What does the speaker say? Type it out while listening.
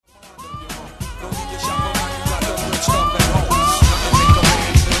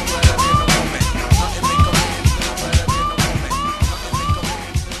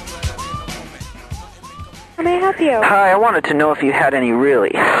you? Hi, I wanted to know if you had any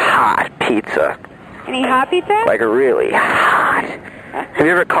really hot pizza. Any hot pizza? Like a really hot. Have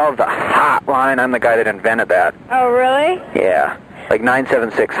you ever called the hotline? I'm the guy that invented that. Oh, really? Yeah. Like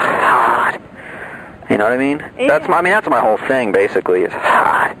 976 hot. You know what I mean? Yeah. That's my whole thing, basically, is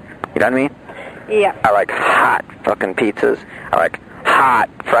hot. You know what I mean? Yeah. I like hot fucking pizzas. I like hot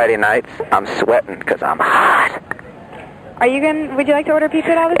Friday nights. I'm sweating because I'm hot. Would you like to order pizza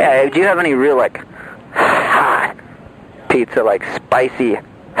at all this Yeah, do you have any real, like, hot pizza, like spicy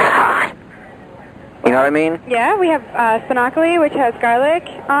hot? You know what I mean? Yeah, we have spinacoli, which has garlic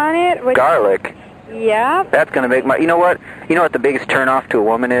on it. Garlic? Yeah. That's going to make my... You know what the biggest turnoff to a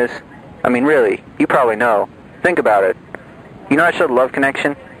woman is? I mean, really, you probably know. Think about it. You know that show, Love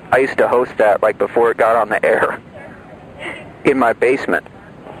Connection? I used to host that, like, before it got on the air. In my basement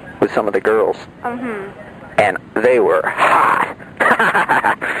with some of the girls. Mm-hmm. And they were hot.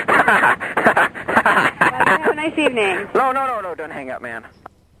 Have a nice evening. No, don't hang up, man.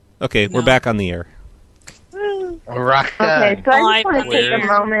 Okay, we're back on the air. Rock. Okay, so I just want to take a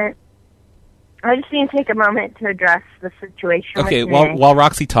moment. I just need to take a moment to address the situation. Okay, with Nick while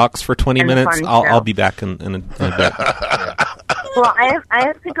Roxy talks for 20 and the minutes, fun I'll show. be back in a bit. Well, I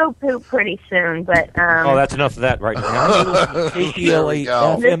have to go poop pretty soon, but Oh, that's enough of that right now. KTLA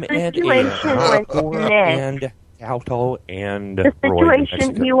FM the and situation AM, with Nick. and Alto and The Roy in situation.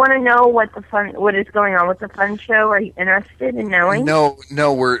 Mexico. Do you want to know what is going on with the fun show? Are you interested in knowing? No,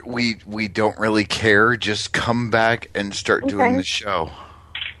 we don't really care. Just come back and start doing the show.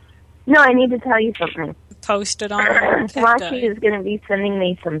 No, I need to tell you something. Post it on Rocky is going to be sending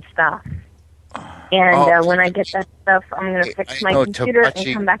me some stuff. And when I get that stuff, I'm going to fix my computer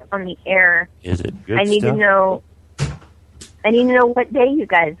and come back on the air. Is it good I need stuff? to know. I need to know what day you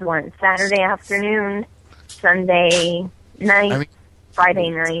guys want. Saturday afternoon, Sunday night, Friday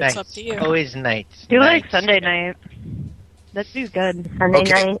night. It's up to you. Always nights. Do nights. like Sunday night. That'd be good. Sunday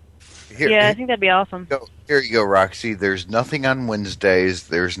night. Yeah, I think that'd be awesome. Here you go, Roxy. There's nothing on Wednesdays.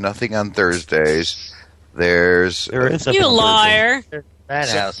 There's nothing on Thursdays. There is You liar.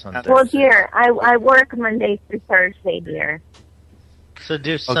 Madhouse on Well, dear, I work Monday through Thursday, dear. So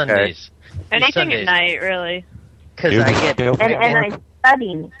do Sundays. Anything at night, really. Because I get And I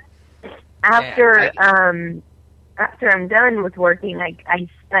study. After after I'm done with working, I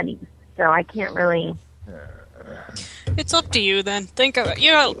study. So I can't really. It's up to you then. Think of it.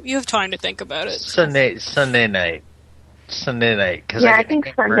 You have time to think about it. Sunday night. Cause Yeah, I I think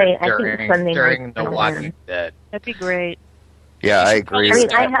get Sunday. during night's The gonna Walking win. Dead. That'd be great. Yeah, I agree. I mean,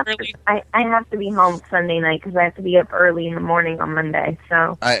 with I that. have to be home Sunday night because I have to be up early in the morning on Monday.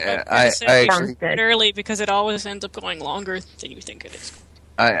 So I Sounds good early because it always ends up going longer than you think it is.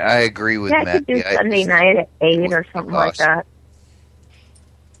 I agree with yeah, I Matt. could do Sunday night at 8 or something like that.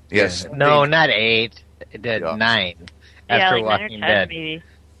 Yes. No, not 8. It did 9. Yeah, After like 9 or Walking 10 Dead. maybe.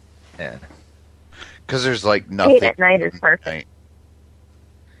 Yeah. Because there's like nothing. 8 at night is perfect.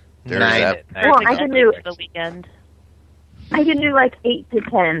 There's 9 that- at night. Well, I can do the weekend. I can do like 8 to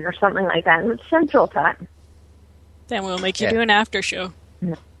 10 or something like that. It's Central Time. Then we'll make you do an after show.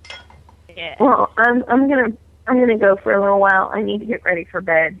 Yeah. Well, I'm gonna go for a little while. I need to get ready for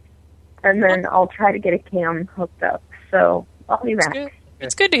bed, and then I'll try to get a cam hooked up. So I'll be back.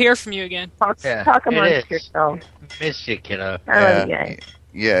 It's good to hear from you again. Talk amongst yourselves. Miss you, kiddo. I love you guys.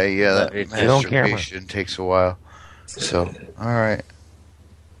 Yeah, Love that you too. On camera. masturbation takes a while. So, all right.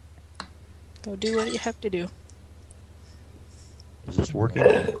 Go do what you have to do. Is this working?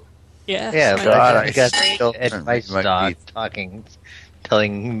 Yeah. Yeah, I but know. I got the advice Might dog be-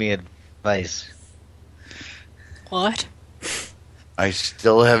 telling me advice. What? I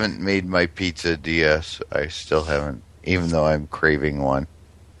still haven't made my pizza DS. I still haven't, even though I'm craving one.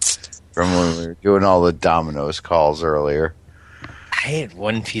 From when we were doing all the Domino's calls earlier. I ate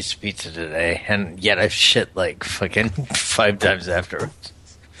one piece of pizza today, and yet I've shit like fucking 5 times afterwards.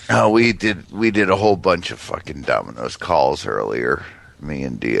 Oh, we did a whole bunch of fucking Domino's calls earlier, me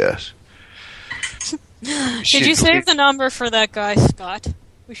and DS. Did you save the number for that guy, Scott?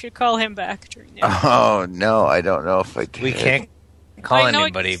 We should call him back during the Oh, no, I don't know if I did. We can't call I know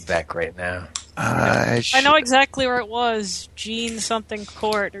anybody back right now. I know exactly where it was. Gene something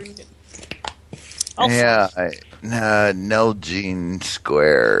court. No Gene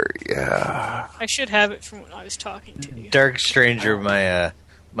Square, yeah. I should have it from when I was talking to you. Dark Stranger,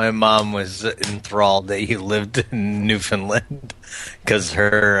 my mom was enthralled that you lived in Newfoundland because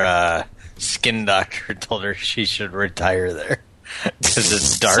her skin doctor told her she should retire there because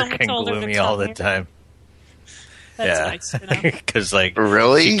it's dark Someone and told her to gloomy come all the here? time. That's Yeah, nice, you know? because like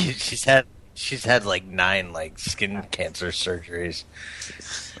Really? she's had like 9 like skin cancer surgeries.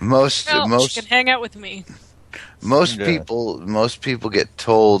 Well, she can hang out with me. Most people get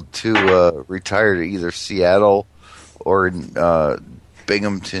told to retire to either Seattle or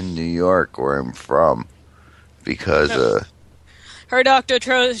Binghamton, New York, where I'm from, because her doctor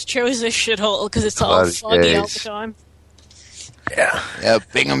chose this shithole because it's all foggy all the time. Yeah,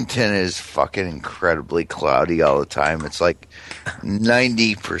 Binghamton is fucking incredibly cloudy all the time. It's like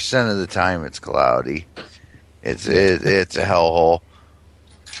 90% of the time it's cloudy. It's a hellhole.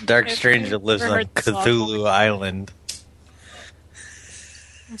 Dark Stranger lives on Cthulhu Island.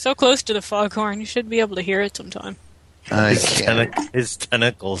 I'm so close to the foghorn, you should be able to hear it sometime. His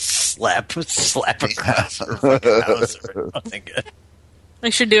tentacles slap across her fucking house. I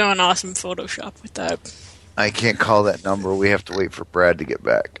should do an awesome Photoshop with that. I can't call that number. We have to wait for Brad to get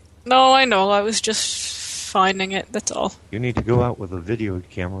back. No, I know. I was just finding it. That's all. You need to go out with a video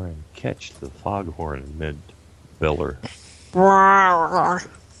camera and catch the foghorn mid-biller.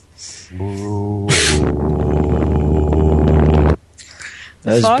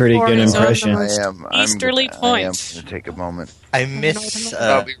 That was a pretty good impression. Easterly point. I am going to take a moment. I miss.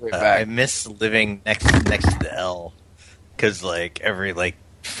 I'll be right back. I miss living next to the L, because every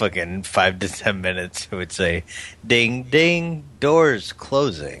fucking 5 to 10 minutes it would say, "Ding ding, doors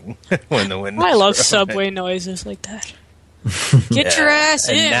closing." When the windows. I love subway noises like that. Get your ass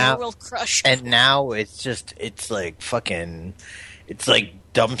in, or we'll crush you. And now it's like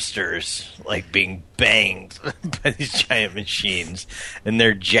dumpsters being banged by these giant machines, and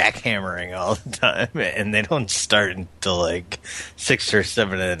they're jackhammering all the time, and they don't start until 6 or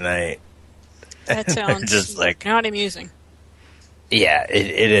 7 at night. That sounds just not amusing. Yeah,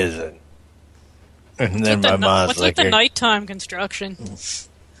 it isn't. And then my mom's what's with the nighttime construction?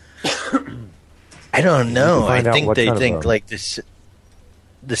 I don't know. I think they think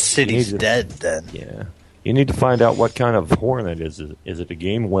the city's dead. Then yeah. You need to find out what kind of horn it is. Is it a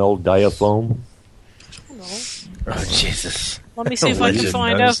game well diaphone? Oh, Jesus. Let me see if I can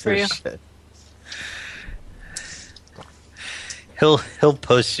find out for you. Shit. He'll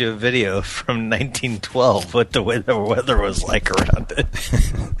post you a video from 1912 what the weather was like around it.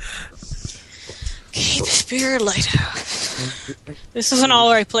 Okay, the Spirit Lighthouse. This is an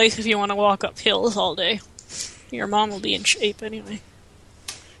alright place if you want to walk up hills all day. Your mom will be in shape anyway.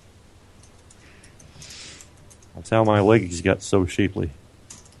 That's how my legs got so shapely.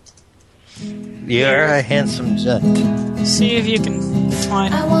 You're a handsome gent. See if you can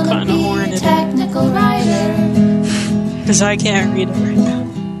find what kind of horn it is. Because I can't read it right now.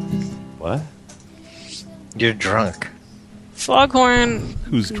 What? You're drunk. Foghorn.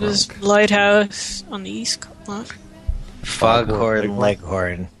 Who's drunk? Lighthouse on the east coast. Foghorn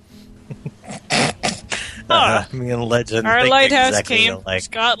Leghorn. Me and Legend. Our think lighthouse exactly came alike.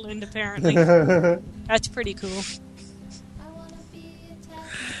 from Scotland, apparently. That's pretty cool.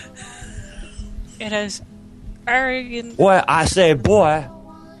 It has arrogant. Boy, I say, boy.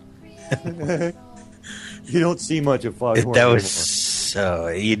 You don't see much of Foghorn. That was so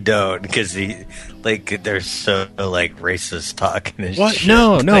you don't because they're so racist talking and what? shit.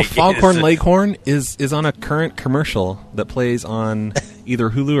 No. Foghorn Leghorn is on a current commercial that plays on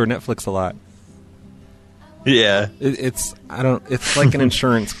either Hulu or Netflix a lot. Yeah, it's like an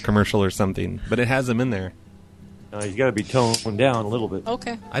insurance commercial or something, but it has him in there. He's got to be toned down a little bit.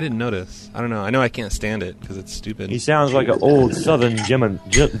 Okay. I didn't notice. I don't know. I know I can't stand it because it's stupid. He sounds like an old Southern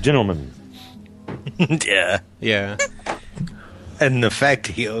gentleman. Yeah. And the fact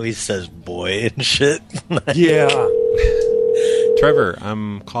he always says "boy" and shit. Yeah. Trevor,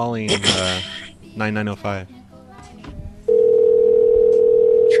 I'm calling 9905.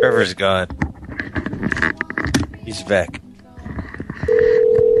 Trevor's gone. He's back.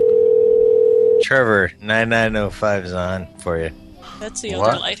 Trevor, 9905's on for you. That's the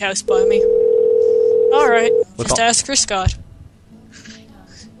other lighthouse by me. Alright, just ask for Scott.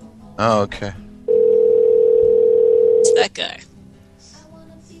 Oh, okay. It's that guy.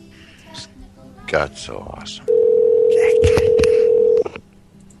 God's so awesome.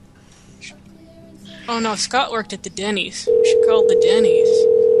 Oh no, Scott worked at the Denny's. We should call the Denny's.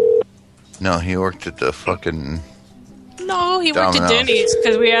 No, he worked at the fucking... No, he worked at Denny's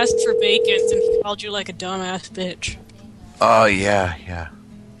because we asked for bacons and he called you like a dumbass bitch. Oh, yeah. I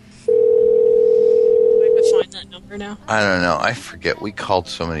could find that number now. I don't know. I forget. We called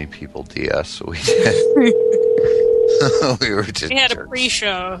so many people DS, so we did. We were just We had jerks. a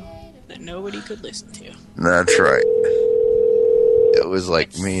pre-show that nobody could listen to. That's right. It was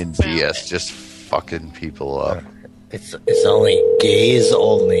like me and DS just fucking people up. It's only gays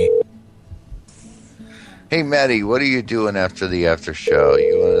only. Hey, Maddie, what are you doing after the after show?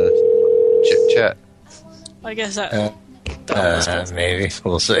 You want to chit-chat? I guess that... Maybe.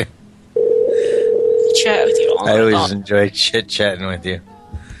 We'll see. chat with you all I night always long. enjoy chit-chatting with you.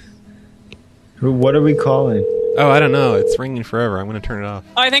 What are we calling? Oh, I don't know. It's ringing forever. I'm going to turn it off.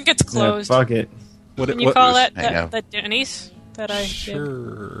 I think it's closed. Yeah, fuck it. Can you call I that Denny's that I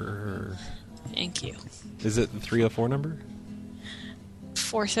Sure. did? Thank you. Is it the 304 number?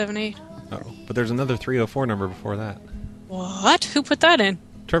 478. Oh, but there's another 304 number before that. What? Who put that in?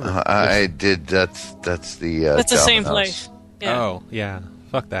 Trevor. I did. That's the. That's the same Domino's. place. Yeah. Oh, yeah.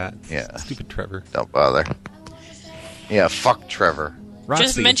 Fuck that. Yeah. Stupid Trevor. Don't bother. Yeah, fuck Trevor. Roxy.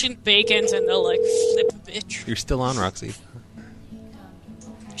 Just mention bacons and they'll flip a bitch. You're still on, Roxy.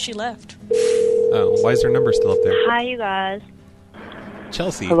 She left. Oh, why is her number still up there? Hi, you guys.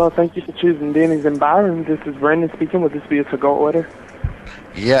 Chelsea. Hello, thank you for choosing Denny's in Byron. This is Brandon speaking. Would this be a to-go order?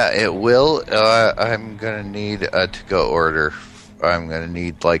 Yeah, it will. I'm gonna need a to-go order. I'm gonna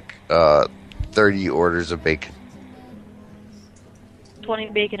need 30 orders of bacon. 20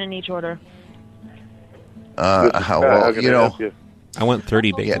 bacon in each order. I want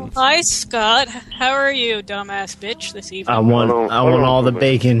 30 bacon. Hi, Scott. How are you, dumbass bitch, this evening? I want all the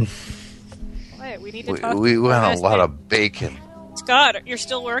bacon. Wait, we need to talk. We want a lot of bacon. Scott, you're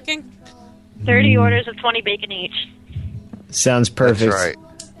still working? 30 orders of 20 bacon each. Sounds perfect. That's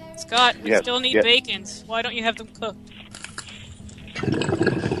right. Scott, we Yes, still need yes. bacons. Why don't you have them cooked?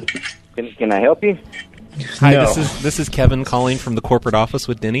 Can I help you? Hi, No. this is Kevin calling from the corporate office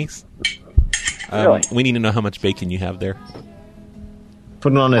with Denny's. Really? We need to know how much bacon you have there.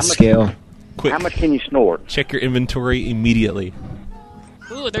 Put it on a scale. Quick. How much can you snort? Check your inventory immediately.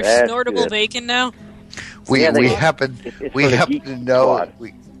 Ooh, there's That's snortable good. bacon now. We Yeah, they- happen it's we for the happen geek to know squad.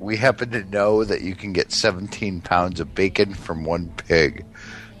 we happen to know that you can get 17 pounds of bacon from one pig.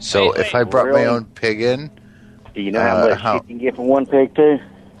 So Wait, if I brought really? my own pig in, Do you know how much you can get from one pig, too?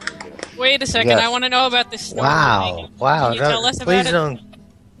 Wait a second, Yes. I want to know about this snortable Wow. bacon. Wow. Can you tell us Please about it? don't.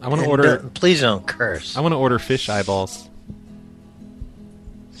 I want to order. Please don't curse. I want to order fish eyeballs.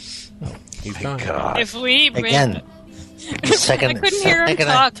 He's gone. God. If we Again. The second, I couldn't hear him second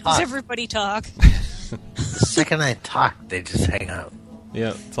talk. I Does talk, everybody talk? the second I talk, they just hang up.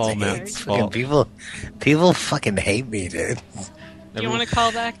 Yeah, it's all Matt's Fucking fault. people fucking hate me, dude. Do you want to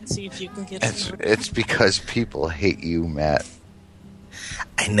call back and see if you can get some? It's because people hate you, Matt.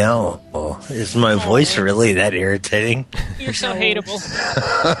 I know. Is my voice really that irritating? You're so hateable.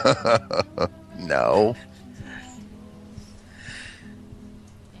 No.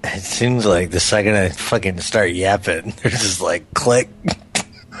 It seems like the second I fucking start yapping, they're just like click.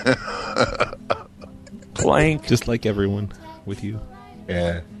 Clank. Just like everyone with you.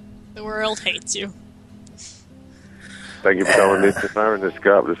 Yeah. The world hates you. Thank you for calling this environment. This is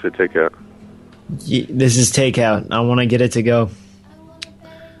Scott. This is takeout. This is takeout. I want to get it to go.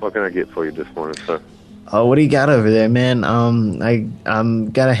 What can I get for you this morning, sir? Oh, what do you got over there, man?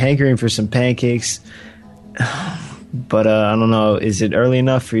 I'm got a hankering for some pancakes, but I don't know. Is it early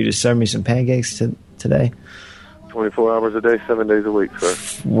enough for you to serve me some pancakes today? 24 hours a day, 7 days a week, sir.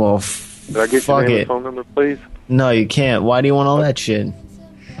 Well, Did I get your fuck name it. and phone number, please? No, you can't. Why do you want all that shit?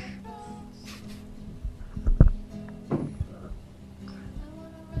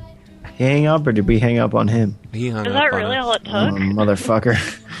 He hang up, or did we hang up on him? He hung Is up that on really us. all it took?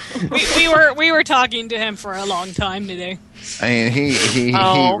 Motherfucker. We were talking to him for a long time today. I mean, he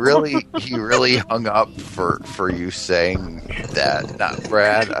Oh. really hung up for you saying that, not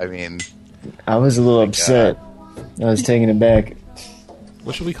Brad. I mean, I was a little upset. I was taken aback.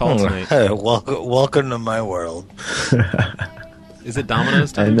 What should we call tonight? Welcome to my world. Is it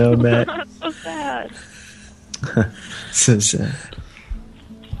Domino's I time? know, Matt. So sad. So sad.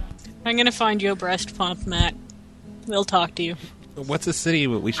 I'm gonna find you a breast pump, Matt. We'll talk to you. What's a city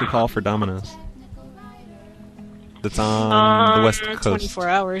we should call for Domino's? That's on the West Coast. 24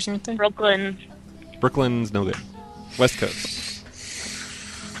 hours, aren't they? Brooklyn. Brooklyn's no good. West Coast.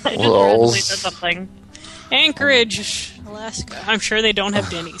 I just randomly said something. Anchorage, Alaska. I'm sure they don't have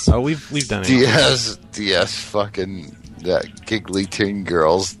Denny's. Oh, we've done it. DS fucking that giggly teen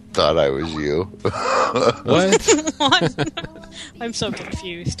girls thought I was you. What? What? I'm so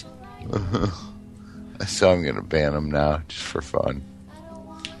confused. So I'm gonna ban them now, just for fun.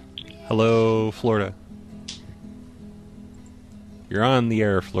 Hello, Florida. You're on the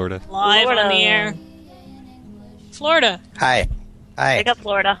air, Florida. Live Florida. on the air. Florida. Hi. Pick up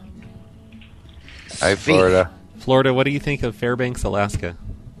Florida. Hi, Florida. Florida, what do you think of Fairbanks, Alaska?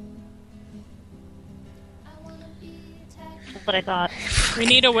 That's what I thought. We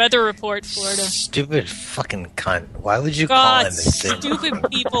need a weather report, Florida. Stupid fucking cunt. Why would you call God, in this thing?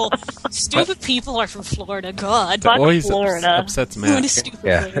 stupid people are from Florida. God. That always upsets Matt. What a stupid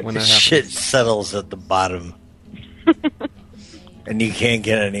Yeah. player. When that Shit settles at the bottom. And you can't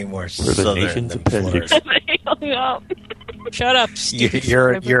get any more We're the southern nation's than appendix. Florida. Shut up, stupid.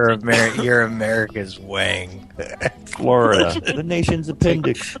 You're America's Wang. Florida, the nation's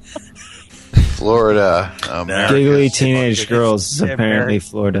appendix. Florida. Giggly teenage girls is apparently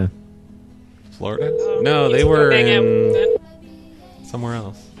Florida. Florida? No, they were in somewhere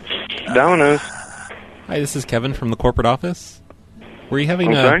else. Domino's. Hi, this is Kevin from the corporate office. Were you having?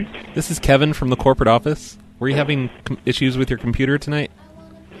 I'm sorry? This is Kevin from the corporate office. Were you having issues with your computer tonight?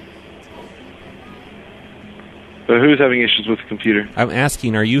 But who's having issues with the computer? I'm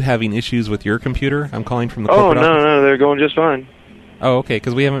asking, are you having issues with your computer? I'm calling from the Oh, corporate office. no, they're going just fine. Oh, okay,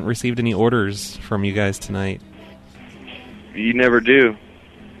 because we haven't received any orders from you guys tonight. You never do.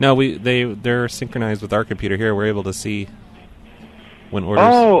 No, they're synchronized with our computer here. We're able to see when orders.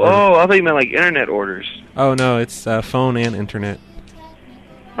 Oh, I thought you meant like internet orders. Oh no, it's phone and internet.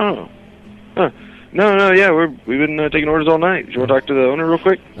 Oh. Huh. No, yeah, we've been taking orders all night. Do you want to talk to the owner real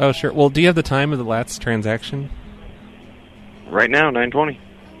quick? Oh, sure. Well, do you have the time of the last transaction? Right now, 9:20.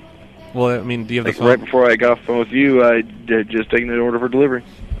 Well, I mean, do you have the phone? Right before I got off the phone with you, I did just taking the order for delivery.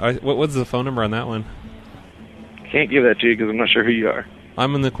 What's the phone number on that one? Can't give that to you because I'm not sure who you are.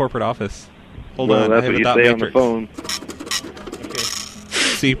 I'm in the corporate office. Hold well, on, that's I have what a you dot say matrix. on the phone. Okay.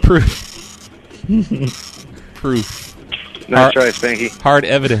 See, proof. Proof. Nice try, Spanky. Hard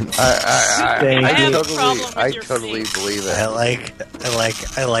evidence. I totally believe it. I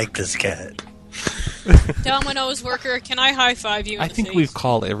like this cat. Domino's worker, can I high five you? I think we've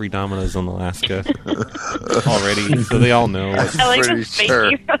called every Domino's in Alaska already, so they all know. I like pretty this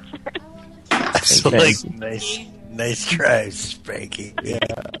sure. Nice try, Spanky. Yeah,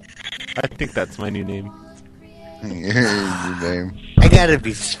 I think that's my new name. Here's your name. I gotta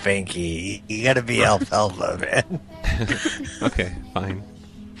be Spanky. You gotta be Alfalfa, man. Okay, fine.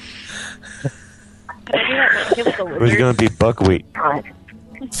 Who's gonna be Buckwheat? I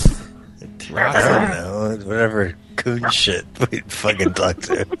don't know. Whatever coon shit we fucking talk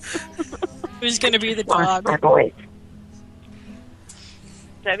to. Who's gonna be the dog?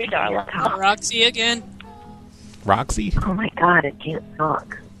 Debbie Darla. Roxy again. Roxy? Oh my god, I can't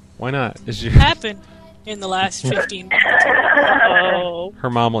talk. Why not? Happened in the last 15 minutes. Oh. Her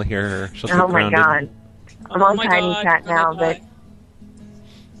mom will hear her. She'll Oh get my grounded. god. I'm on Tiny Chat now, but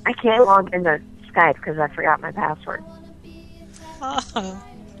I can't log into Skype because I forgot my password.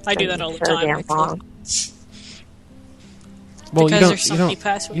 I do that all the So time. damn long. Well, Because there's so many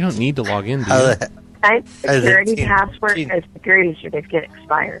passwords. you don't need to log in, do you? Skype security password and security certificate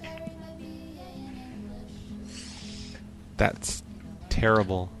expired. That's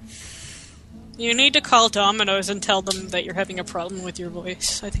terrible. You need to call Domino's and tell them that you're having a problem with your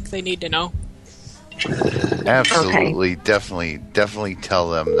voice. I think they need to know. Absolutely, definitely tell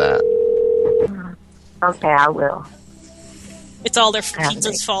them that. Okay, I will. It's all their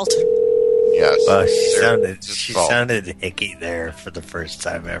pizza's fault. Yes. Well, she sounded hickey there for the first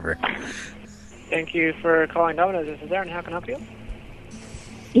time ever. Thank you for calling Domino's. This is Aaron. How can I help you?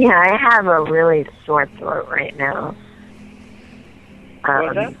 Yeah, I have a really sore throat right now. What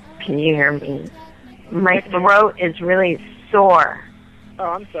is that? Can you hear me? My throat is really sore. Oh,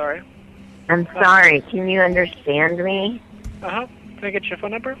 I'm sorry. I'm sorry. Can you understand me? Uh-huh. Can I get your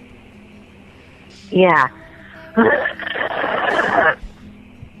phone number? Yeah.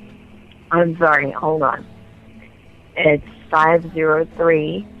 I'm sorry. Hold on. It's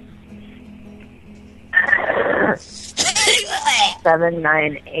 503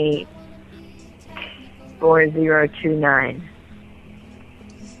 798 4029.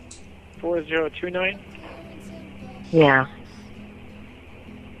 4029? Yeah.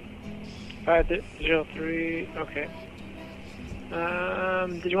 503. Okay.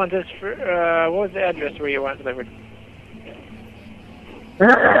 Did you want this for? What was the address where you want it delivered?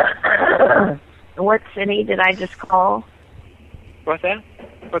 What city did I just call? What's that?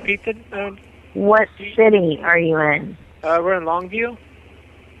 Repeat it. What city are you in? We're in Longview.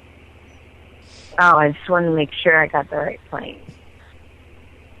 Oh, I just wanted to make sure I got the right place.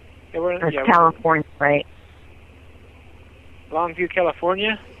 Yeah, we're in, It's yeah, California, right? Longview,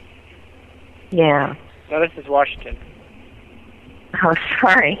 California. Yeah. No, this is Washington. Oh,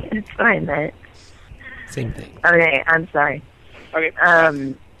 sorry. That's what I meant. Same thing. Okay, I'm sorry. Okay.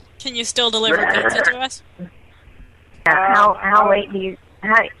 Can you still deliver pizza to us? How late do you?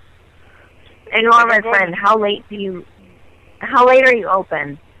 And my friend, how late are you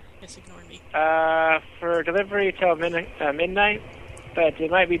open? Just ignore me. For delivery till midnight, but it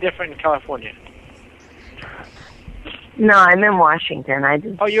might be different in California. No, I'm in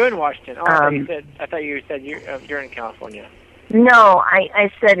Washington. Oh, you're in Washington. Oh, I thought you said you're in California. No, I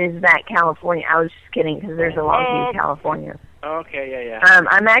said, is that California? I was just kidding because there's a Longview, California. Okay, yeah.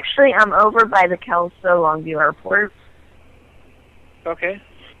 I'm over by the Kelso Longview Airport. Okay.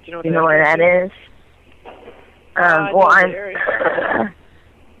 Do you know, You know where that is? Well,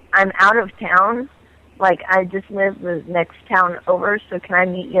 I'm out of town. Like, I just live the next town over, so can I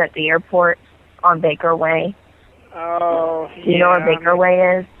meet you at the airport on Baker Way? Oh, Do you know where Baker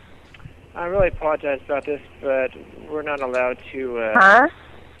Way is? I really apologize about this, but we're not allowed to. Huh?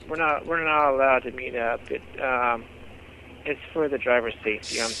 We're not allowed to meet up. It's for the driver's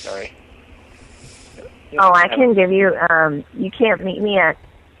safety. I'm sorry. I can give you. You can't meet me at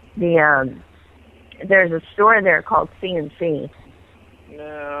the. There's a store there called C&C.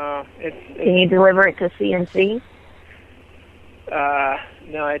 No, it's. Can you deliver it to C&C? No.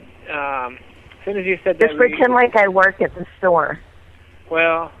 As soon as you said that. Just pretend like I work at the store.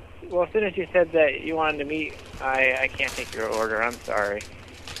 Well, as soon as you said that you wanted to meet, I can't take your order. I'm sorry.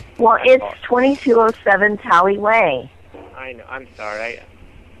 Well, it's 2207 Towie Way. I know. I'm sorry.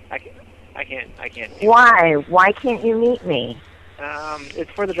 I can't. Why? Why can't you meet me?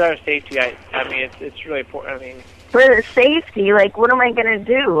 It's for the driver's safety. I mean, it's really important. I mean, for the safety, like, what am I gonna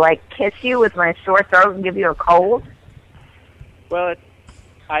do? Like, kiss you with my sore throat and give you a cold? Well,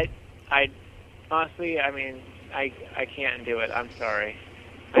 I honestly, I mean, I can't do it. I'm sorry.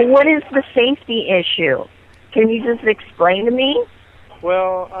 What is the safety issue? Can you just explain to me?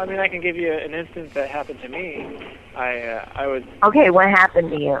 Well, I mean, I can give you an instance that happened to me. I was. Okay, what happened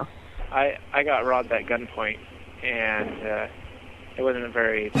to you? I got robbed at gunpoint, and it wasn't a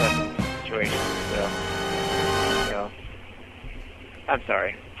very pleasant situation. So I'm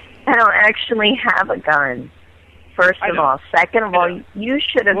sorry. I don't actually have a gun. First of all, second of all, you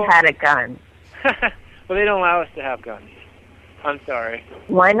should have had a gun. Well, they don't allow us to have guns. I'm sorry.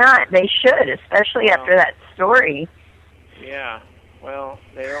 Why not? They should, especially after that story. Yeah. Well,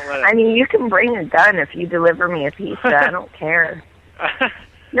 they don't let us. I mean, you can bring a gun if you deliver me a pizza. I don't care.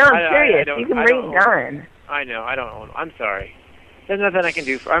 No, I'm serious. You can bring a gun. I know. I don't own. I'm sorry. There's nothing I can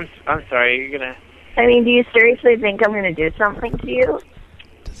do. I'm sorry. You're gonna. I mean, do you seriously think I'm gonna do something to you?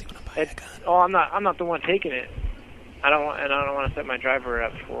 I'm not the one taking it. I don't want to set my driver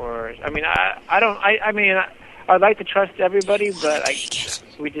up for. I mean, I'd like to trust everybody, but it's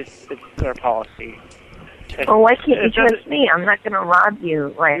our policy. Well, why can't you trust me? I'm not going to rob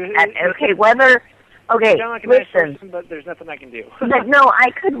you. Okay, like a listen. nice person, but there's nothing I can do. But no,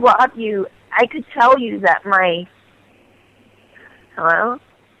 I could rob you. I could tell you that my. Hello?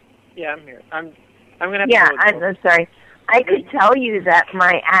 Yeah, I'm here. I'm gonna. I'm sorry. I could tell you that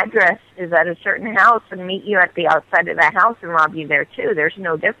my address is at a certain house and meet you at the outside of that house and rob you there too. There's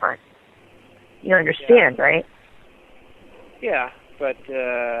no difference. You understand, right? Yeah, but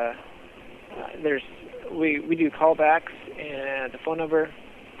we do callbacks and the phone number.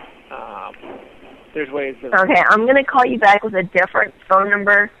 There's ways of. Okay, I'm going to call you back with a different phone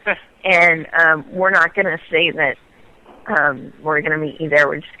number, and we're not going to say that we're going to meet you there.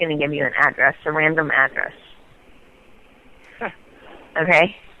 We're just going to give you an address, a random address.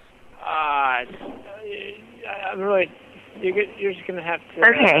 Okay. I'm really. You're just gonna have to.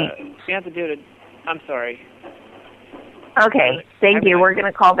 Okay. You have to do it. I'm sorry. Okay. Thank you. We're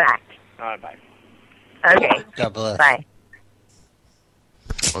gonna call back. All right. Bye. Okay. God bless. Bye.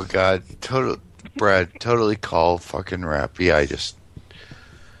 Oh God, Brad, totally call fucking Rappy. I just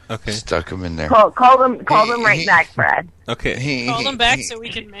stuck him in there. Call them right back, Brad. Okay. Call them back so we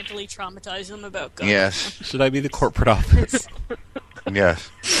can mentally traumatize them about guns. Yes. Should I be the corporate office? Yes.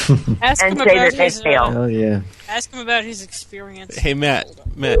 Ask him And say about that they his. failed. Hell yeah. Ask him about his experience. Hey, Matt,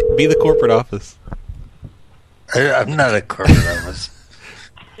 be the corporate office. I'm not a corporate office.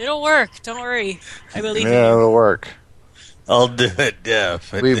 It'll work. Don't worry. I believe in you. Yeah, it'll work. I'll do it. Yeah.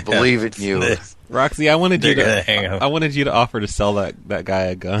 We believe in you. Roxy, I wanted you They're gonna hang to. up. I wanted you to offer to sell that guy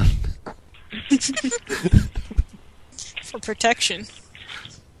a gun. For protection.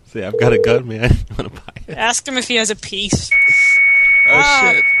 Say, I've got a gun, man. You want to buy it? Ask him if he has a piece. Oh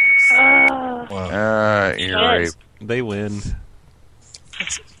shit! You're right. They win.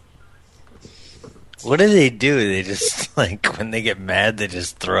 What do? They just, like, when they get mad, they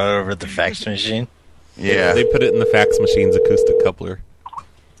just throw it over the fax machine? Yeah. They put it in the fax machine's acoustic coupler.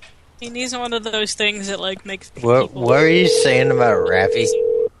 He needs one of those things that, like, makes What were you saying about Rappy?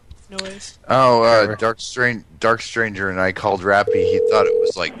 noise. Oh, Dark Stranger and I called Rappy. He thought it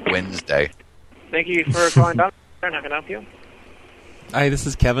was like Wednesday. Thank you for calling Domino's. How can I help you? Hi, this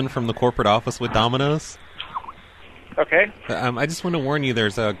is Kevin from the corporate office with Domino's. Okay. I just want to warn you.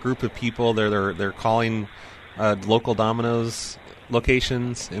 There's a group of people. They're calling local Domino's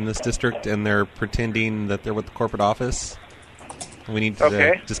locations in this district, and they're pretending that they're with the corporate office. We need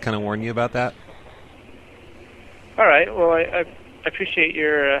to just kind of warn you about that. All right. Well, I appreciate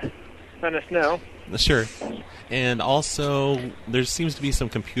your letting us know. Sure. And also, there seems to be some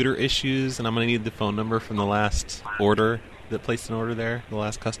computer issues, and I'm going to need the phone number from the last order that placed an order there, the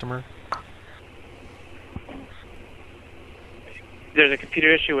last customer. There's a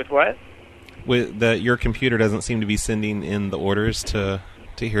computer issue with what? With your computer doesn't seem to be sending in the orders to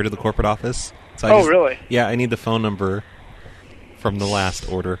here to the corporate office. So really? Yeah, I need the phone number from the last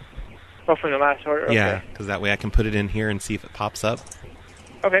order. Oh, from the last order? Okay. Yeah, because that way I can put it in here and see if it pops up.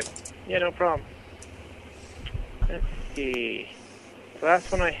 Okay. Yeah, no problem. Let's see. The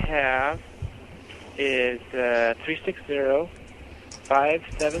last one I have is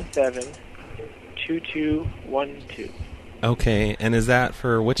 360-577-2212. Okay, and is that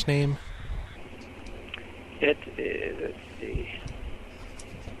for which name? It is, let's see.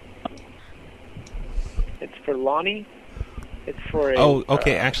 It's for Lonnie. It's for a... Oh,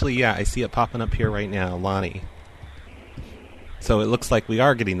 okay, actually, yeah, I see it popping up here right now, Lonnie. So it looks like we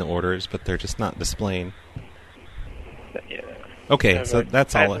are getting the orders, but they're just not displaying. Yeah. Okay, so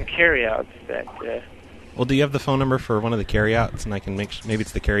that's all. I have some carryouts that... Well, do you have the phone number for one of the carryouts, and I can make maybe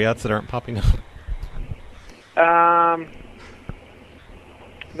it's the carryouts that aren't popping up?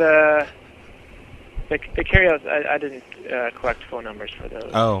 The carryouts, I didn't collect phone numbers for those.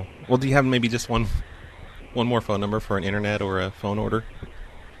 Oh, well, do you have maybe just one more phone number for an internet or a phone order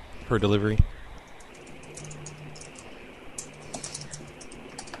for delivery?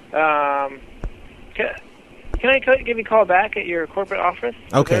 Can I give you a call back at your corporate office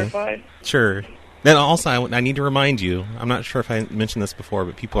to Okay, verify? Sure. Then also, I need to remind you, I'm not sure if I mentioned this before,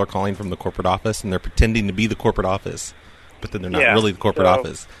 but people are calling from the corporate office, and they're pretending to be the corporate office, but then they're not really the corporate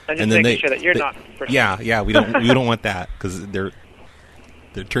office. I'm just and then making sure that you're not. Yeah, we don't want that, because they're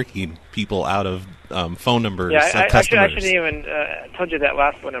tricking people out of phone numbers. Yeah, I customers. shouldn't even told you that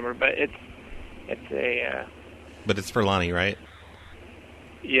last phone number, but it's a. But it's for Lonnie, right?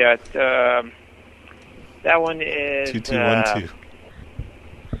 Yeah, it's, that one is 2212.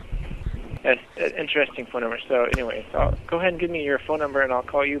 That's an interesting phone number. So anyway, so go ahead and give me your phone number, and I'll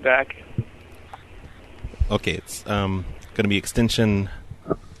call you back. Okay, it's going to be extension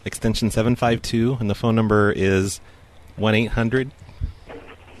 752, and the phone number is 1-800.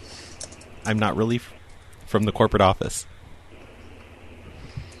 I'm not really from the corporate office.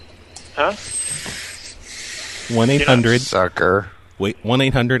 Huh? 1-800 sucker. Wait,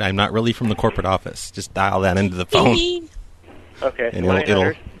 1-800. I'm not really from the corporate office. Just dial that into the phone. Okay. And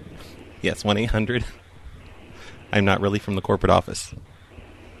it'll yes, 1-800. I'm not really from the corporate office.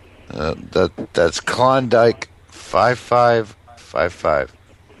 That's Klondike 5555.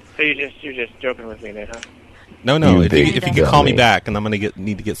 So you're just joking with me then, huh? No. If you could call me back, and I'm going to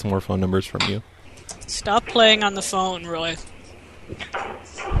need to get some more phone numbers from you. Stop playing on the phone, Roy.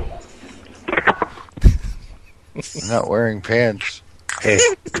 I'm not wearing pants. Hey,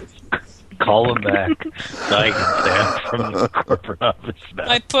 call him back so I can say I'm from the corporate office now.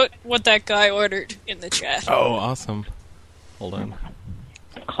 I put what that guy ordered in the chat. Oh, awesome. Hold on.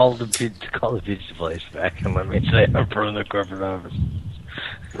 Call the pizza place back and let me say I'm from the corporate office.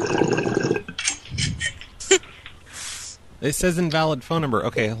 It says invalid phone number.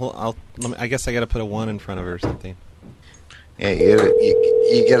 Okay, well, I guess I got to put a 1 in front of it or something. Yeah, you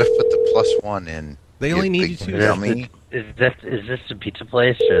got to put the +1 in. They only need you to. Is this the pizza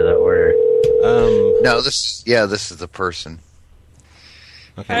place or the order? No, this is the person.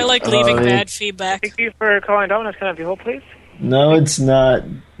 Okay. I like leaving bad feedback. Thank you for calling Domino's. Can I have your hold, please? No, it's not.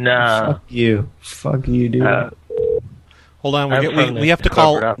 No. Fuck you, dude. Hold on, we have to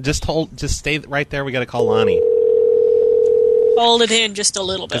call. Just stay right there. We got to call Lonnie. Hold it in just a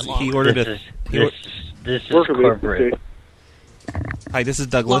little bit longer. He ordered This is corporate. Hi, this is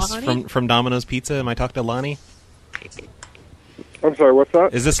Douglas Lonnie? from Domino's Pizza. Am I talking to Lonnie? I'm sorry, what's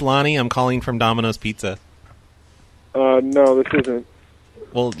that? Is this Lonnie? I'm calling from Domino's Pizza. No, this isn't.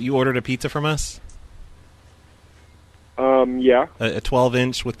 Well, you ordered a pizza from us? Yeah. A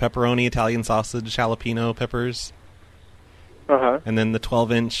 12-inch with pepperoni, Italian sausage, jalapeno peppers. Uh-huh. And then the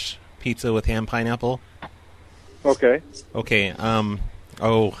 12-inch pizza with ham pineapple. Okay. Okay,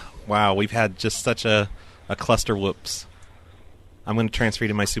 oh, wow, we've had just such a cluster whoops. I'm going to transfer you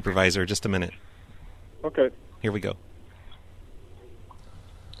to my supervisor. Just a minute. Okay. Here we go.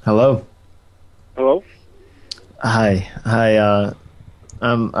 Hello. Hello? Hi. I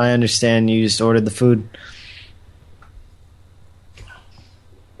understand you just ordered the food.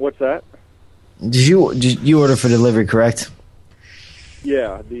 What's that? Did you order for delivery, correct?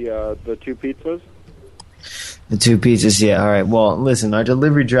 Yeah, the two pizzas. The two pizzas, yeah. All right. Well, listen, our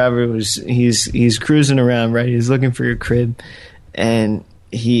delivery driver he's cruising around, right? He's looking for your crib, and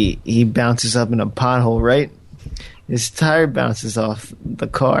he bounces up in a pothole right His tire bounces off the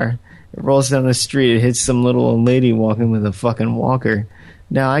car. It rolls down the street. It hits some little old lady walking with a fucking walker.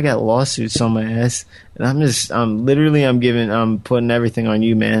 Now I got lawsuits on my ass, and I'm putting everything on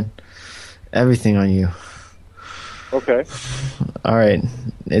you, man. Everything on you. Okay. All right.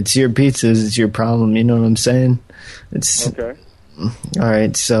 It's your pizzas. It's your problem. You know what I'm saying? Okay. All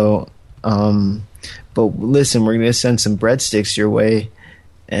right. So, but listen, we're going to send some breadsticks your way,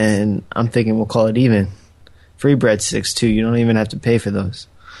 and I'm thinking we'll call it even. Free breadsticks, too. You don't even have to pay for those.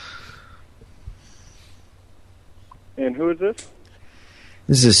 And who is this?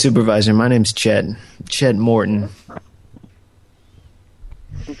 This is a supervisor. My name's Chet. Chet Morton.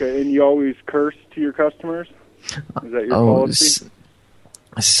 Okay, and you always curse to your customers? Is that your policy?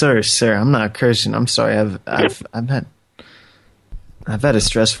 Sir, I'm not cursing. I'm sorry. I've had a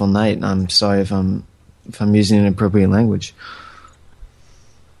stressful night, and I'm sorry if I'm using inappropriate language.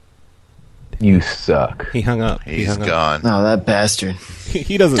 You suck. He hung up. He's gone. Oh, that bastard.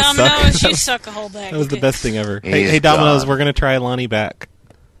 He doesn't Domino's, suck. you suck a whole bag. That was the best thing ever. He's Hey, Domino's, gone. we're going to try Lonnie back.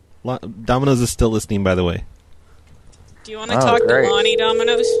 Domino's is still listening, by the way. Do you want to talk to Lonnie,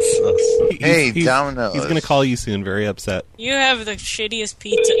 Domino's? Domino's. He's going to call you soon, very upset. You have the shittiest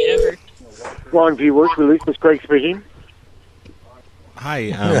pizza ever. Longview Work Release, Miss Craig speaking.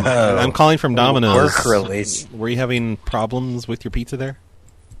 Hi, I'm calling from Domino's. Work release. Were you having problems with your pizza there?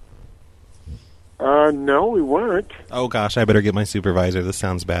 No, we weren't. Oh gosh, I better get my supervisor. This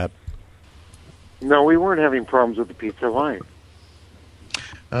sounds bad. No, we weren't having problems with the pizza line.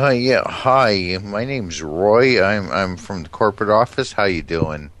 Yeah. Hi, my name's Roy. I'm from the corporate office. How you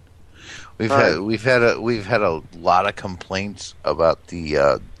doing? We've had a lot of complaints about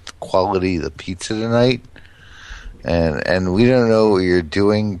the quality of the pizza tonight, and we don't know what you're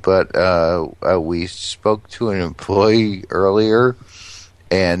doing, but we spoke to an employee earlier,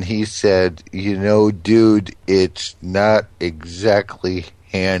 and he said, dude, it's not exactly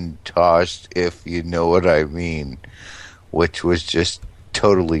hand tossed, if you know what I mean, which was just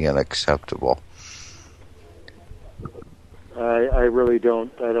totally unacceptable. I really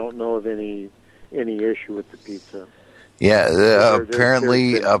don't. I don't know of any issue with the pizza. Yeah,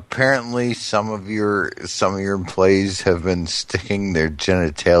 apparently some of your employees have been sticking their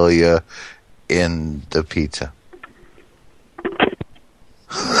genitalia in the pizza.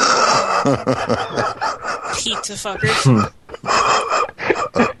 Pizza fuckers.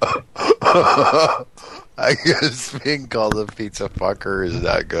 I guess being called a pizza fucker is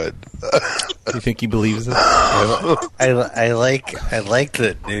not good. Do you think he believes it? I like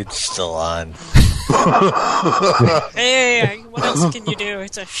that dude's still on. Hey, what else can you do?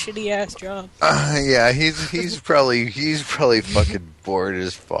 It's a shitty ass job. Yeah, he's probably fucking bored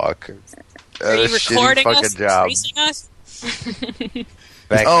as fuck. Are you recording us? Job. Tracing us?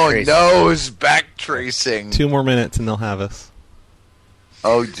 No, it's back tracing. 2 more minutes and they'll have us.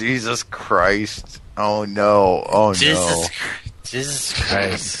 Oh, Jesus Christ. Oh, no. Oh, no. Jesus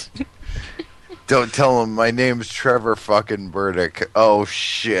Christ. Don't tell him my name's Trevor fucking Burdick. Oh,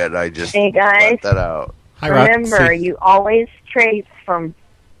 shit. I just Hey, guys. let that out. Hi, Remember, Roxy. you always trace from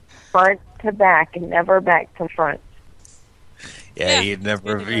front to back and never back to front. Yeah, you'd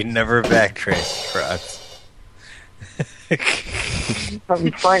never backtrace for us.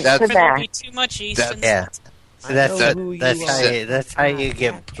 From front to Better back. be too much yeast. Yeah. So that's how you I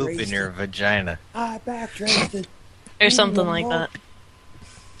get poop in your vagina. I backtraced it. Or something like that.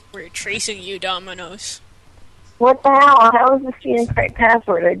 We're tracing you, Domino's. What the hell? How is this being the correct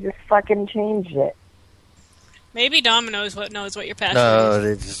password? I just fucking changed it. Maybe Domino's knows what your password No, is.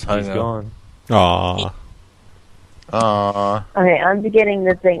 they just hung up. Gone. Aww. Okay, I'm beginning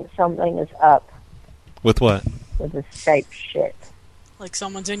to think something is up With what? with the Skype shit. Like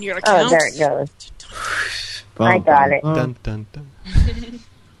someone's in your account. Oh, there it goes. I got it. Dun, dun, dun.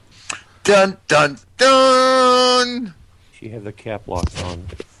 Dun, dun, dun! She had the cap lock on.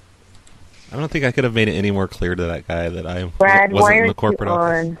 I don't think I could have made it any more clear to that guy that I Brad, why wasn't in aren't the corporate you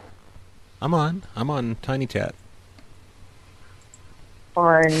office. I'm on Tiny Chat.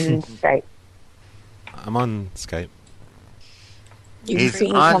 on Skype? I'm on Skype. He's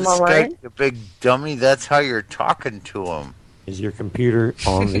can on come online? Skype, you big dummy. That's how you're talking to him. Is your computer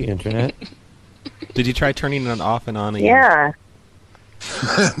on the internet? Did you try turning it off and on again? Yeah.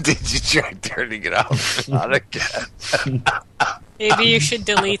 Did you try turning it off and on again? Maybe you should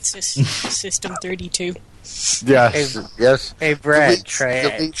delete System 32. Yes. Yes. Hey, Brad, Delete try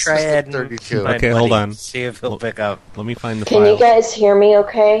System adding 32. my Okay, buddy, hold on. See if he'll pick up. Let me find the Can file. you guys hear me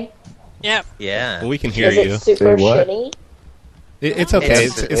okay? Yep. Yeah. Well, we can hear Is you. it super Say what? shitty? It's okay.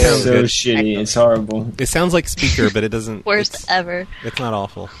 It sounds so good. shitty. It's horrible. It sounds like speaker, but it doesn't. Worst ever. It's not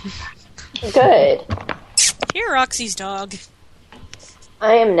awful. Good. Here, Roxy's dog.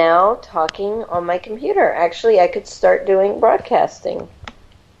 I am now talking on my computer. Actually, I could start doing broadcasting.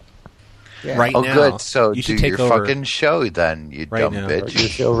 Yeah. Right oh, now. good. So You do should take your over. fucking show then, you Right dumb now. bitch. Start your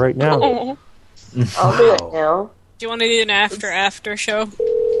show right now. I'll do it now. Do you want to do an after show?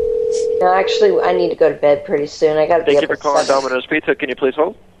 No, actually, I need to go to bed pretty soon. I got to be Thank up you for at calling 7. Domino's Pizza. Can you please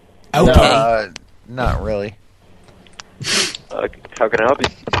hold? Okay. Not really. How can I help you?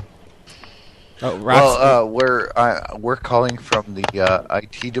 Oh, Roxy. Well, we're calling from the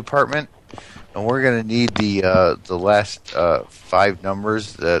IT department, and we're gonna need the last 5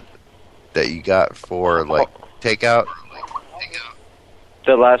 numbers that you got for like takeout.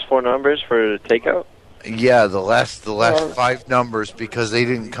 The last 4 numbers for takeout? Yeah, the last 5 numbers, because they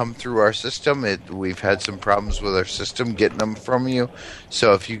didn't come through our system. We've had some problems with our system getting them from you.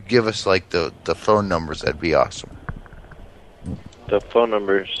 So if you give us like the phone numbers, that'd be awesome. The phone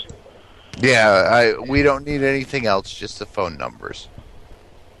numbers. Yeah, we don't need anything else, just the phone numbers.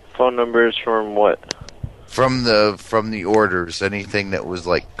 Phone numbers from what? From the orders, anything that was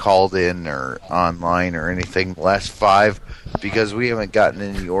like called in or online or anything. Last 5, because we haven't gotten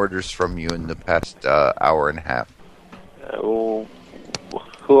any orders from you in the past hour and a half. Who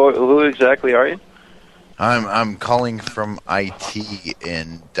exactly are you? I'm calling from IT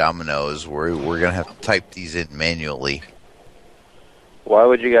in Domino's. We're gonna have to type these in manually. Why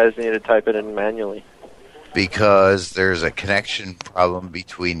would you guys need to type it in manually? Because there's a connection problem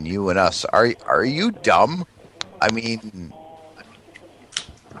between you and us. Are you dumb? I mean,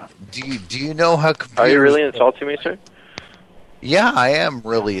 do you know how computers... Are you really insulting me, sir? Yeah, I am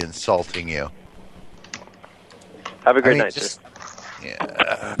really insulting you. Have a great night, sir. Yeah.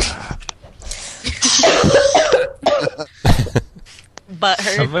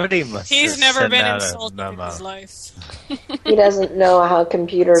 Butthurt. He's never been insulted in his life. He doesn't know how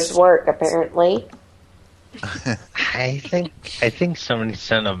computers work, apparently. I think somebody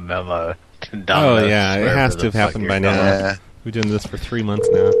sent a memo to Oh, Domino's. yeah, it has to have happened by now. Yeah. We've been doing this for 3 months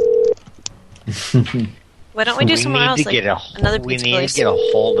now. Why don't we do somewhere else? Like another we pizza need place? to get a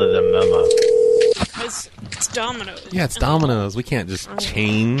hold of the memo. It's Domino's. Yeah, it's Domino's. We can't just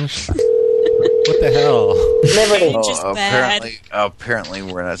change. What the hell? Liberty. Apparently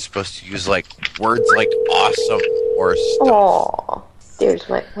we're not supposed to use like words like awesome or stuff. Aw, there's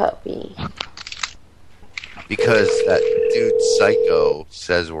my puppy. Because that dude Psycho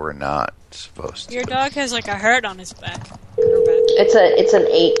says we're not supposed to. Your dog has like a heart on his back. It's an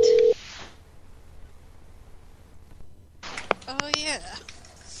 8. Oh yeah.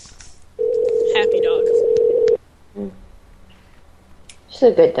 Happy dog. She's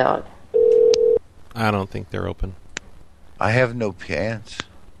a good dog. I don't think they're open. I have no pants.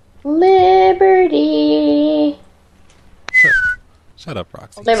 Liberty. Shut up,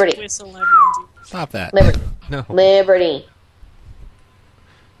 Roxy. Liberty. Stop that. Liberty. No. Liberty.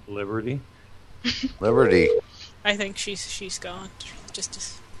 Liberty. Liberty. I think she's gone.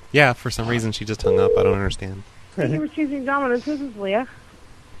 Just Yeah, for some reason she just hung up. I don't understand. Thank you for choosing Domino's. This is Leah.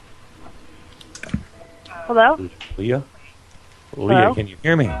 Hello? Leah? Hello? Leah, can you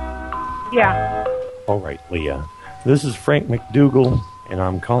hear me? Yeah. All right, Leah. This is Frank McDougal, and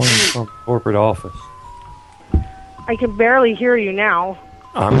I'm calling from the corporate office. I can barely hear you now.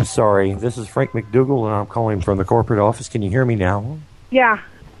 I'm sorry. This is Frank McDougal, and I'm calling from the corporate office. Can you hear me now? Yeah.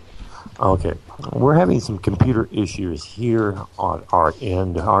 Okay. We're having some computer issues here on our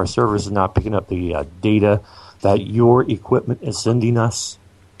end. Our servers is not picking up the data that your equipment is sending us.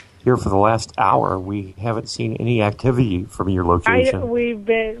 Here for the last hour, we haven't seen any activity from your location.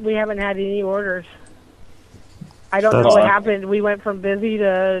 We haven't had any orders. I don't know what happened. We went from busy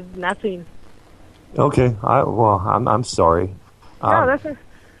to nothing. Okay. I'm sorry. No, that's okay.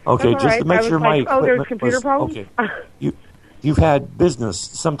 that's Just all to make right. sure my equipment there's computer was, problems. Okay. You've had business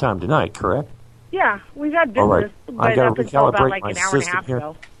sometime tonight, correct? Yeah, we've had business, All right. but I got up to until about recalibrate like my an hour and a system half here.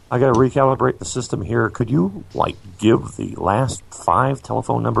 ago. I got to recalibrate the system here. Could you give the last 5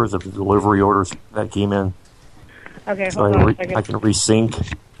 telephone numbers of the delivery orders that came in? Okay, So hold on a second. I can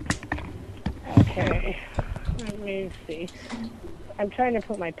resync. Okay, let me see. I'm trying to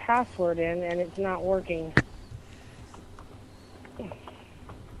put my password in, and it's not working.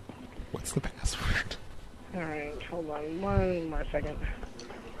 What's the password? All right, hold on one more second.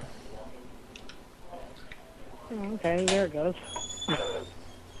 Oh, okay, there it goes.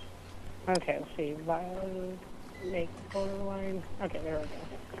 Okay, let's see. Make borderline. Okay, there we go.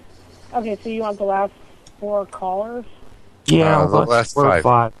 Okay, so you want the last 4 callers? Yeah, the last 5.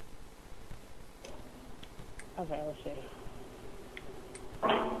 Okay, let's see.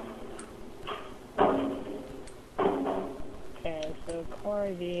 Okay, so core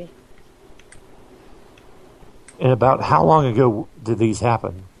ID. And about how long ago did these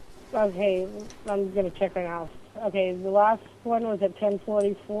happen? Okay, I'm going to check right now. Okay, the last one was at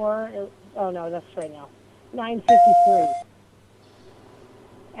 10:44. Oh, no, that's right now. 9:53.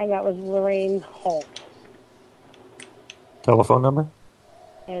 And that was Lorraine Holt. Telephone number?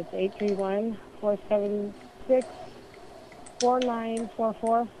 And it's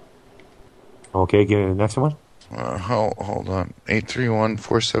 831-476-4944. Okay, give me the next one. Hold on.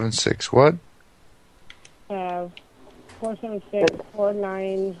 831-476 what?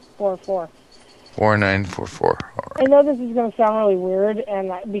 476-4944. 4944. I know this is going to sound really weird,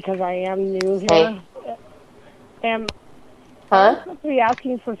 and because I am new here. I'm supposed to be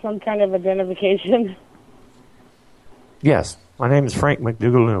asking for some kind of identification. Yes, my name is Frank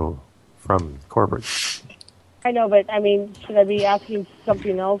McDougall from corporate. I know, but I mean, should I be asking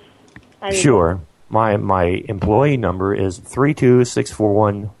something else? Sure. My employee number is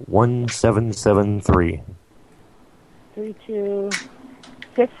 32641-1773.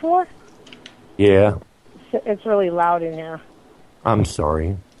 3264? Yeah. It's really loud in here. I'm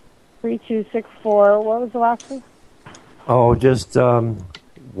sorry. 3264. What was the last one? Oh, just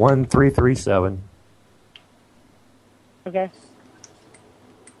 1337. Okay.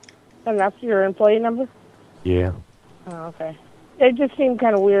 And that's your employee number? Yeah. Oh, okay. It just seemed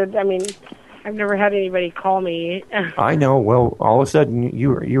kind of weird. I mean, I've never had anybody call me. I know. Well, all of a sudden you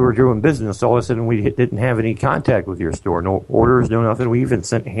were doing business. All of a sudden we didn't have any contact with your store. No orders, no nothing. We even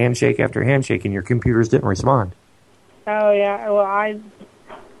sent handshake after handshake, and your computers didn't respond. Oh, yeah. Well, I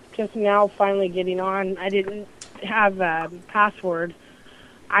just now finally getting on. I didn't have a password.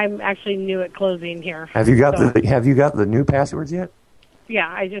 I'm actually new at closing here. Have you got the new passwords yet? Yeah,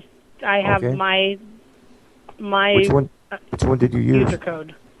 I have Okay. my Which one did you use? user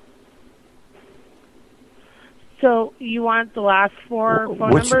code. So you want the last four phone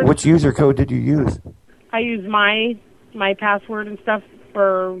numbers? Which user code did you use? I use my password and stuff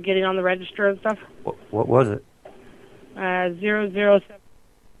for getting on the register and stuff. What was it? 007.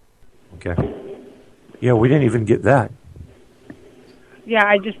 Okay. Yeah, we didn't even get that. Yeah,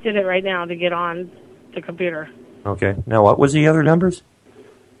 I just did it right now to get on the computer. Okay. Now, what was the other numbers?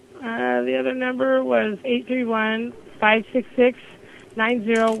 The other number was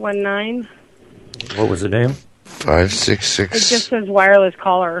 831-566-9019. What was the name? 566. It just says wireless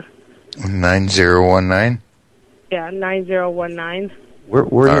caller. 9019. Yeah, 9019. Where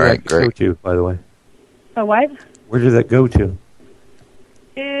did that go to, by the way? Oh, what? Where did that go to?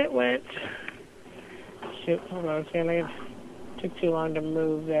 It went... Shoot, hold on a second. It took too long to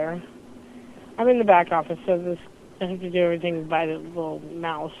move there. I'm in the back office, so I have to do everything by the little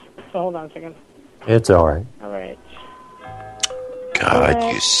mouse. So hold on a second. It's all right. All right.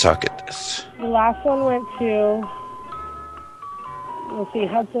 God, you suck at this. The last one went to, let's see,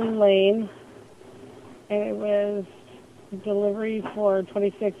 Hudson Lane, and it was delivery for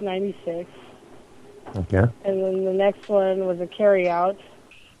 $26.96. Okay. And then the next one was a carry-out.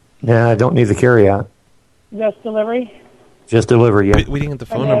 Yeah, I don't need the carry-out. Just delivery? Just delivery, yeah. We didn't get the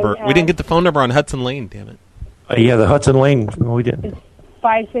phone number. We didn't get the phone number on Hudson Lane, damn it. Yeah, the Hudson Lane. No, we didn't.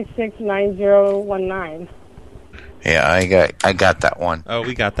 566-9019. Yeah, I got that one. Oh,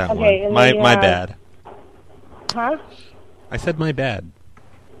 we got that Okay, one. and My bad. Huh? I said my bad.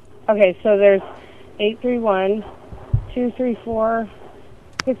 Okay, so there's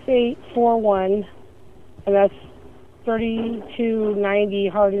 831-234-6841, and that's 3290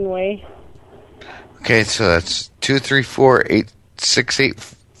 Harding Way. Okay, so that's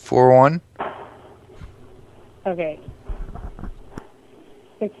 234-86841. Okay.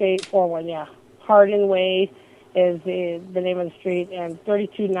 6841, yeah. Harding Way is the name of the street, and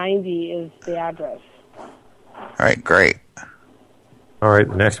 3290 is the address. All right, great. All right,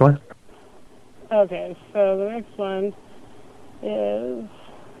 the next one? Okay, so the next one is,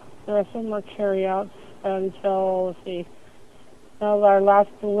 the rest of them are carryouts until, let's see, well, our last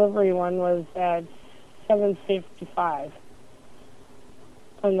delivery one was at 7:55,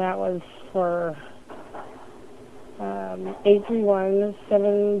 and that was for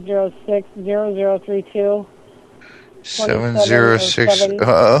 831-706-0032. 706.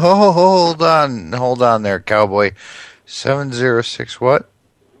 Hold on there, cowboy. 706 what?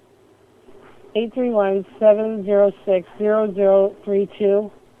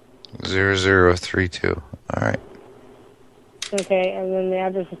 831-706-0032. 0032. All right. Okay, and then the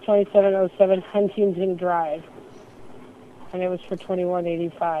address is 2707 Huntington Drive, and it was for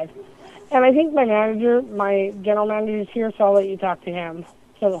 $21.85. And I think my general manager is here, so I'll let you talk to him.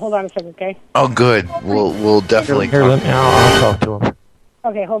 So hold on a second, okay? Oh, good. We'll definitely. Here, I'll talk to him.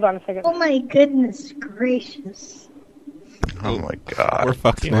 Okay, hold on a second. Oh my goodness gracious! Oh my God, we're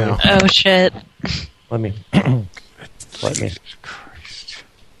fucked now. Oh shit! Let me.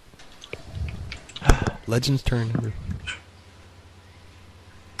 Legend's turn.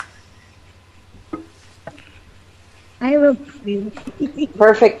 I will.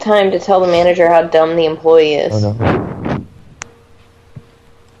 Perfect time to tell the manager how dumb the employee is. Oh, no.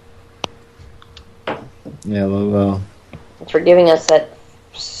 Yeah, well. For giving us that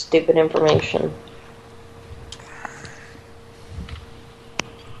stupid information.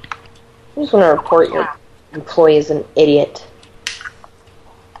 I just want to report your employee is an idiot.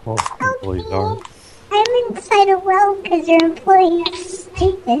 Most employees are. I'm inside a well because your employee is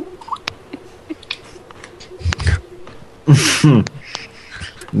stupid.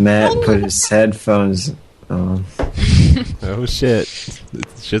 Matt put his headphones on. Oh shit.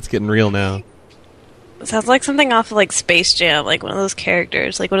 Shit's getting real now. Sounds like something off of like Space Jam, like one of those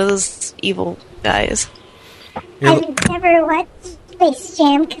characters, like one of those evil guys. I've never watched Space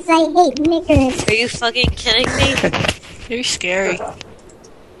Jam because I hate niggers. Are you fucking kidding me? You're scary.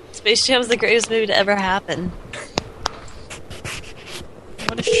 Space Jam is the greatest movie to ever happen.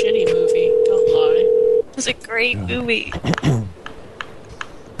 What a shitty movie. Don't lie. It was a great movie.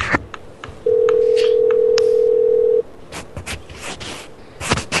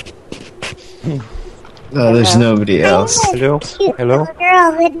 No, there's nobody else. Hello? Hello?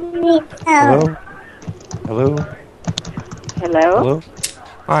 Girl with me. Hello? Hello? Hello? Hello?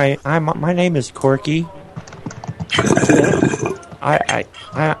 Hi, my name is Corky.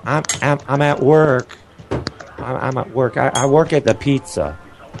 I'm at work. I'm at work. I work at the pizza.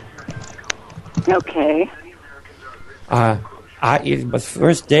 Okay. It's my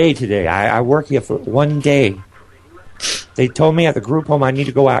first day today. I work here for 1 day. They told me at the group home I need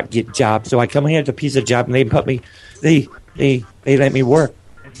to go out and get jobs, so I come here at the pizza job and they let me work.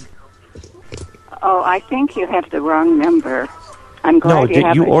 Oh, I think you have the wrong number. I'm glad No, did you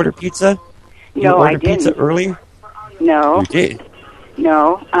haven't. order pizza? No, you ordered I didn't. pizza earlier? No. You did.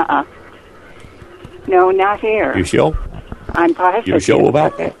 No, No, not here. You sure? I'm positive. You sure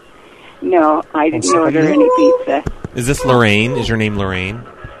about that? No, I didn't order any pizza. Is this Lorraine? Is your name Lorraine?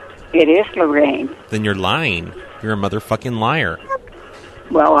 It is Lorraine. Then you're lying. You're a motherfucking liar.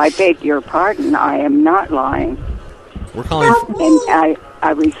 Well, I beg your pardon. I am not lying. We're calling. And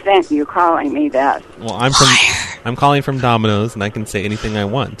I resent you calling me that. Well, I'm calling from Domino's, and I can say anything I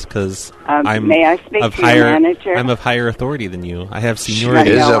want because I'm may I speak of to higher. your manager? I'm of higher authority than you. I have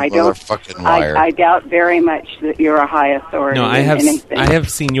seniority. No, I don't. I doubt very much that you're a high authority. No, I in have anything. I have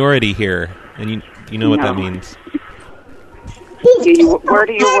seniority here, and you know what that means. Where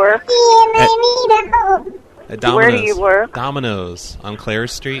do you work? At Domino's. Where do you work? Domino's on Clare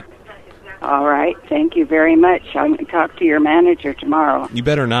Street. All right. Thank you very much. I'm going to talk to your manager tomorrow. You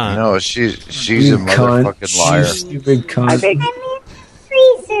better not. No, she's a motherfucking liar. You stupid cunt. I beg.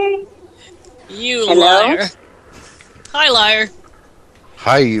 Freezer. You Hello? liar. Hi, liar.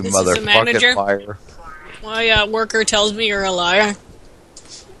 Hi, you This is the manager. motherfucking liar. My worker tells me you're a liar.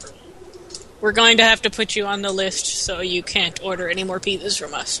 We're going to have to put you on the list so you can't order any more pizzas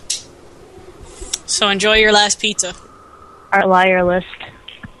from us. So enjoy your last pizza. Our liar list.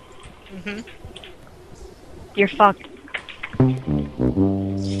 Mm-hmm. You're fucked.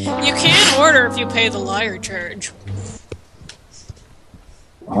 You can't order if you pay the liar charge.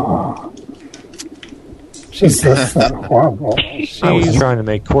 She's horrible. I was trying to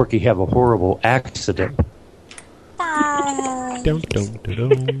make Corky have a horrible accident. I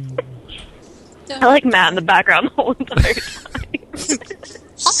like Matt in the background the whole entire time.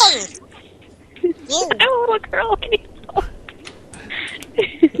 I'm a little girl. Can you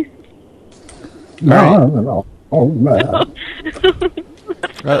No. Oh, man.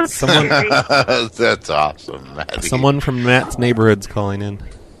 Someone. That's awesome, Matty. Someone from Matt's neighborhood's calling in.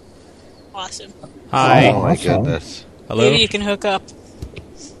 Awesome. Hi. Oh my goodness. Hello. Maybe you can hook up.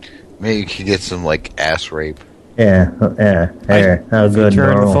 Maybe you could get some ass rape. Yeah. Here, how If you good. turn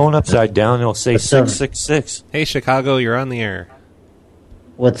the Normal. phone upside down, it'll say What's up? 666. Hey, Chicago, you're on the air.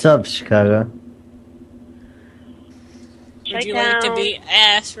 What's up, Chicago? Would you like to be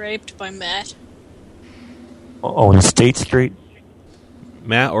ass raped by Matt? On State Street?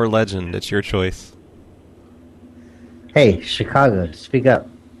 Matt or Legend, it's your choice. Hey, Chicago, speak up.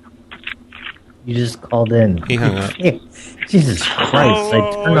 You just called in. He hung up. Jesus Christ!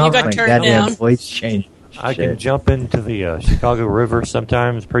 I turned off my goddamn voice change. I can jump into the Chicago River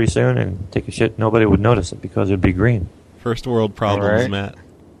sometimes pretty soon and take a shit. Nobody would notice it because it'd be green. First world problems, Matt.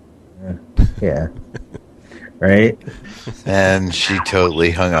 Yeah. Right? And she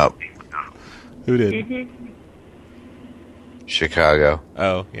totally hung up. Who did? Mm-hmm. Chicago.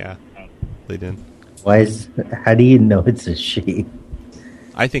 Oh, yeah. They did. How do you know it's a she?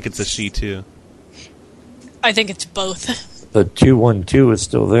 I think it's a she, too. I think it's both. The 212 is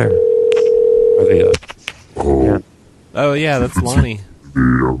still there. Are they? Yeah. Oh yeah, that's Lonnie.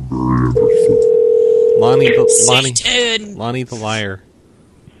 Lonnie the liar.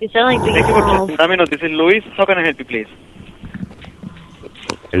 You sound like Thank you for calling Domino's. This is Luis. How can I help you, please?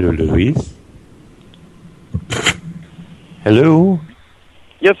 Hello, Luis. Hello.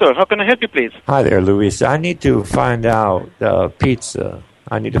 Yes, sir. How can I help you, please? Hi there, Luis. I need to find out pizza.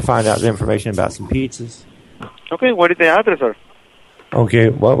 I need to find out the information about some pizzas. Okay, what is the address, sir? Okay,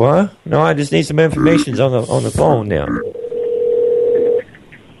 what? No, I just need some information on the phone now.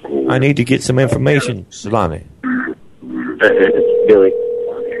 I need to get some information, Salami. Billy.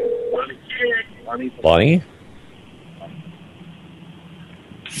 Lonnie?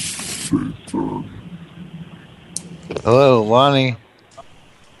 Hello, Lonnie.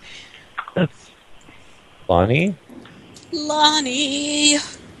 Lonnie? Lonnie.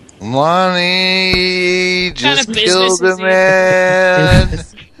 Lonnie just What kind of killed business a man.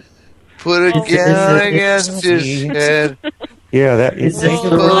 Put a gun against his head. Yeah, that is. Pull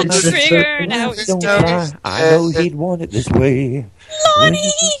the trigger, now it's dead. I know he'd want it this way.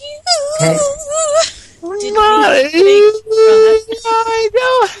 Lonnie!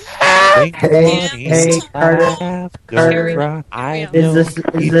 Hey, Carter. Is this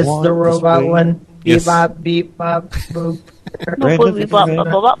the robot one? Yes. Beep bop, beep bop, boop. Right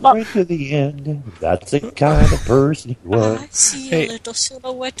to the end. That's the kind of person he was. I see a little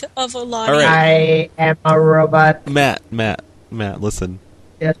silhouette of a Lonnie. All right. I am a robot. Matt, listen.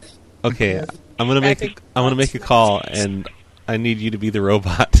 Yes. Okay, I'm gonna make a call, and I need you to be the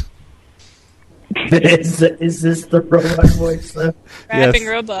robot. Is this the robot voice? Rapping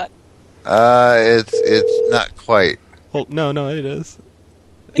robot. It's not quite. Oh, no, it is.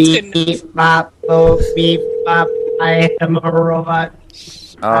 Beep, beep, bop, boop, beep, bop. I am a robot.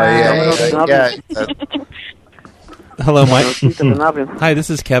 Oh, yeah. Hello, Mike. Hi, this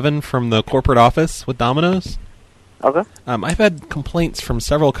is Kevin from the corporate office with Domino's. Okay. I've had complaints from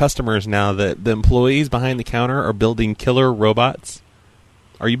several customers now that the employees behind the counter are building killer robots.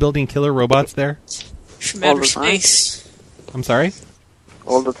 Are you building killer robots there? From outer space. I'm sorry?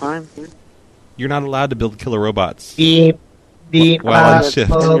 All the time. You're not allowed to build killer robots. Beep, beep, while on bop, shift.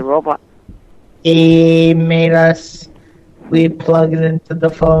 boop. He made us. We plug it into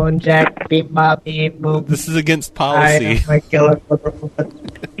the phone jack. Beep, bop, beep, boop. This is against I policy. am a killer robot.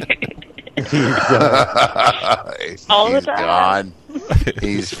 All the He's time. gone.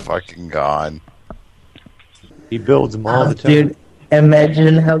 He's fucking gone. He builds them all the time. Dude,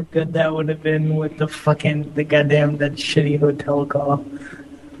 imagine how good that would have been with that shitty hotel call.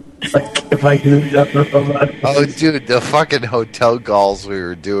 Like, if I could have done the robot. Oh, dude, the fucking hotel calls we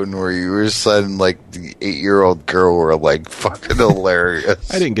were doing where you were sending, like, the 8-year-old girl were, like, fucking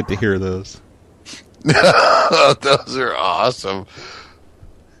hilarious. I didn't get to hear those. Those are awesome.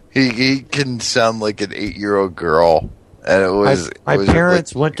 He can sound like an 8-year-old girl. And it was... My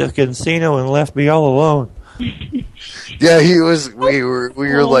parents went to a casino and left me all alone. Yeah, we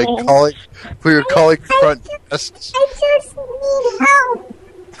were like calling... We were calling front desks. I just need help.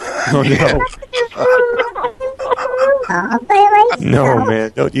 Oh, no. No,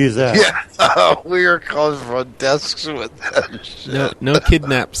 man, don't use that. Yeah, we were calling front desks with that. No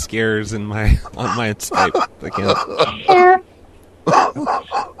kidnap scares on my Skype account.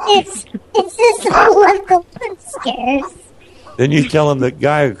 It's just local scares. Then you tell him the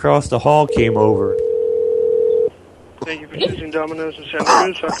guy across the hall came over. Thank you for choosing Domino's in Santa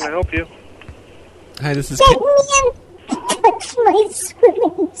Cruz. How can I help you? Hi, this is That man touched my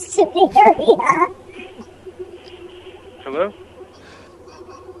swimming suit area. Hello?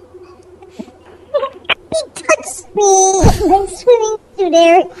 He touched me in my swimming suit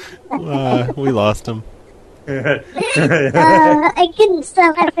area. We lost him. I couldn't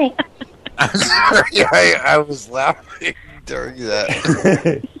stop laughing. I'm sorry, I was laughing during that.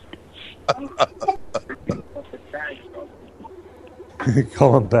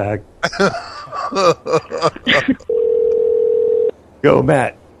 Call him back. Go,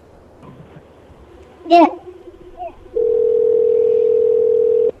 Matt. Yeah.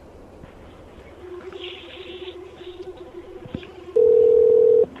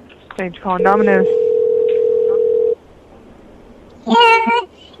 Thanks for calling Domino's. Yeah,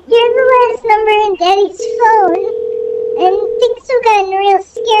 you're the last number in Daddy's phone. And things have gotten real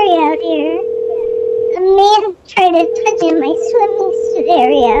scary out here. A man tried to touch in my swimming suit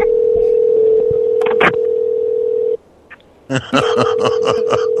area.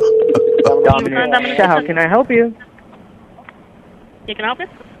 How can I help you? You can help you?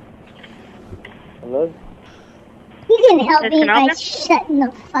 Hello? You can help me Can I help by you? shutting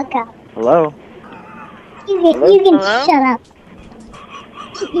the fuck up. Hello? You can shut up.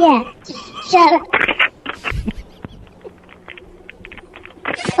 Yeah, just shut up.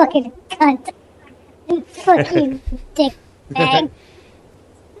 Fucking cunt. Fuck you, dick bag.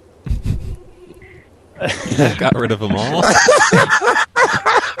 Got rid of them all.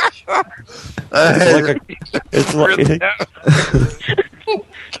 It's like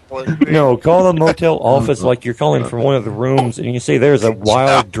no, call the motel office like you're calling from one of the rooms, and you say there's a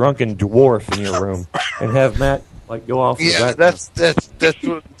wild, drunken dwarf in your room, and have Matt like go off. Yeah, that's what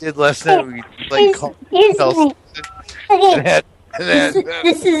we did last night. We like called Here's hotels. my... Okay, this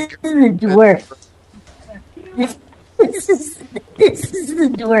is the dwarf. This is the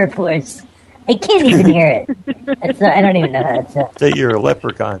dwarf voice. I can't even hear it. I don't even know how to say. Say you're a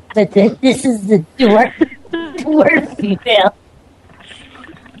leprechaun. But this is the dwarf female.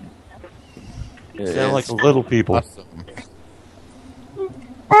 You sound like little people. Awesome.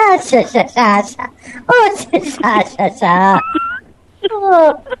 Oh, sha-sha-sha-sha. Oh, sha-sha-sha-sha.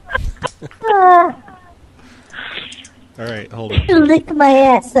 Oh. All right, hold on. Lick my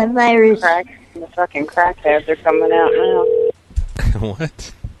ass, I'm Irish. The fucking crackheads are coming out now.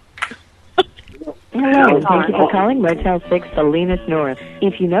 What? Hello, thank you for calling Motel 6 Salinas North.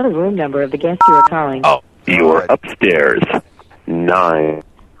 If you know the room number of the guest you are calling... Oh, you're upstairs. 9.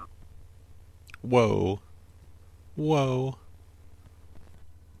 Whoa. Whoa.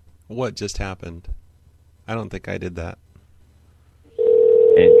 What just happened? I don't think I did that.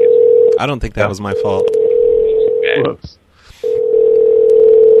 I don't think that was my fault.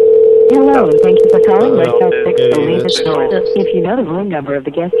 Hello, and thank you for calling Motel 6 Salinas North. If you know the room number of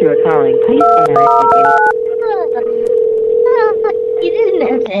the guest you are calling, please enter it. You didn't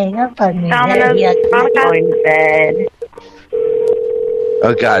have to hang up on me. Domino's, Going to bed.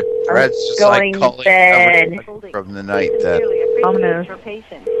 Oh God, Brad's just going like calling to bed. from the night that. Domino's. Please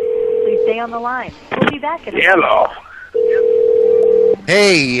stay on the line. We'll be back in a Hello.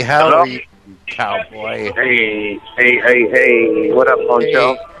 Hey, how Hello? are you, cowboy? Hey. What up,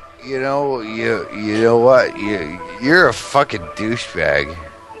 Poncho? Hey, you know what? You're a fucking douchebag.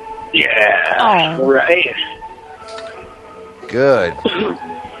 Yeah. Right. Good.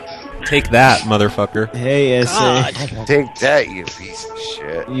 Take that, motherfucker. Hey, S.A. Take that, you piece of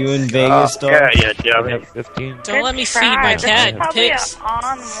shit. You in Vegas, dog? Yeah, dummy. 15. Don't let me feed my cat pigs.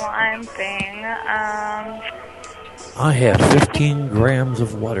 Online thing. I have 15 grams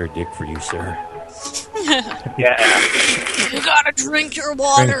of water dick for you, sir. Yeah. You gotta drink your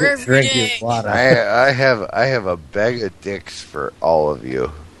water every Drink your day. water. I have a bag of dicks for all of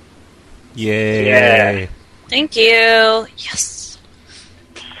you. Yay. Yeah. Thank you. Yes.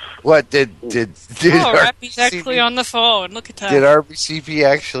 What did Oh, RBCP Rappy's actually on the phone. Look at that. Did RBCP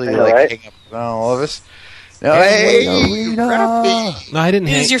actually I know, right? hang up on all of us? No, hey, No, I didn't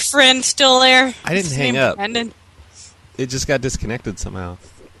hang. Is your friend still there? I didn't Is his hang name up. Brandon? It just got disconnected somehow.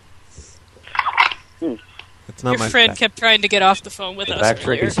 It's not Your my friend kept trying to get off the phone with us. Backtrack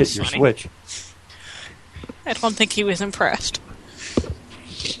earlier. is hit your Funny. switch. I don't think he was impressed.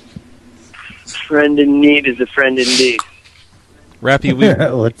 Friend in need is a friend indeed. Rappy, we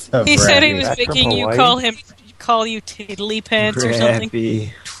What's up, He said he Rappy? was Back from making you Hawaii? call you tiddly pants or something.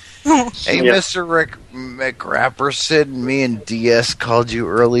 Rappy. Hey, Yeah. Mr. Rick McRapperson, me and DS called you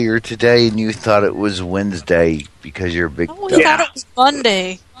earlier today, and you thought it was Wednesday because you're a big Oh, dumb. we thought it was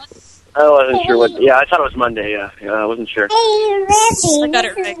Monday. I wasn't sure what. Yeah, I thought it was Monday. Yeah, I wasn't sure. Hey, I Rappy, got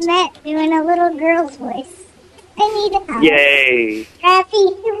it this right. is Matt doing a little girl's voice. I need help. Yay!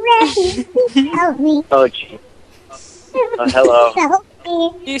 Rappy, please help me. Oh, gee. Hello. Help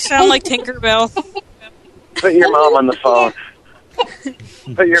me. You sound like Tinkerbell. Put your mom on the phone.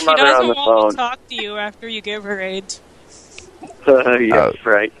 Put your She mother doesn't on the want phone. to talk to you after you give her AIDS. Yeah,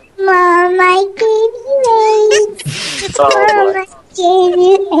 right. Mom, I gave you AIDS. Oh, Mom, I gave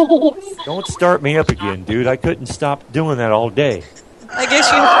you AIDS. Don't start me up again, dude. I couldn't stop doing that all day. I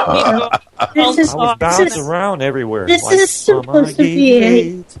guess you have me to go. This is- I was bouncing around everywhere. This like, is Mama, supposed I to gave be you a-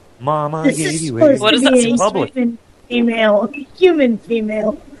 AIDS. Mama, I This gave is you supposed AIDS. What to is be that a public. human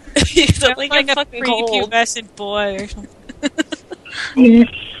female. He's like like a a fucking prepubescent boy or something.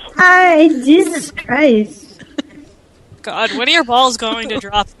 Hi, Jesus Christ. God, when are your balls going to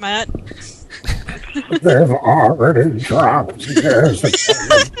drop, Matt? They've already dropped years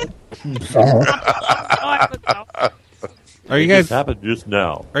ago. Are you It guys just happened just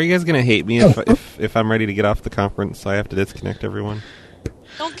now? Are you guys gonna hate me if I'm ready to get off the conference, so I have to disconnect everyone?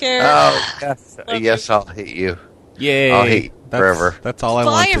 Don't care. Oh, yes, I'll hate you. Yay! I'll hate you forever. That's all I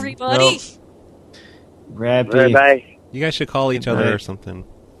Bye, wanted. everybody. Rappy. Bye. You guys should call each other or something.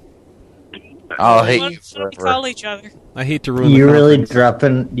 I'll hate What you if we forever. call each other? I hate to ruin You the really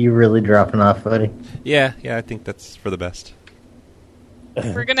conference. dropping off, buddy? Yeah, I think that's for the best.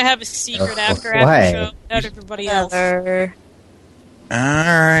 We're gonna have a secret Oh, after why? show without everybody else. All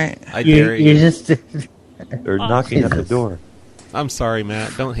right. I dare you. just They're knocking at the door. I'm sorry,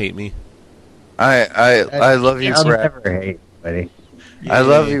 Matt. Don't hate me. I love you, I'll Brad. never hate, buddy. I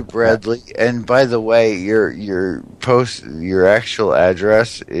love you, Bradley. And by the way, your actual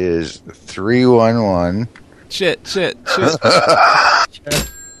address is 311. Shit.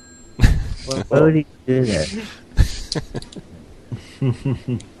 Why would he do that?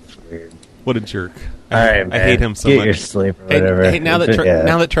 Weird. What a jerk! All right, man. I hate him so Get much. your sleep or whatever. Hey, now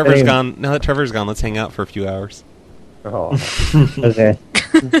that Trevor's gone, let's hang out for a few hours. Oh, okay.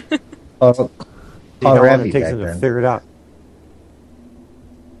 I'll how long wrap it you takes back them to then. figure it out.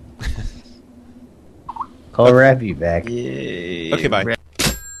 I'll wrap you back. Okay, bye.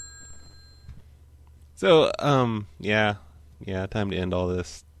 So, yeah, time to end all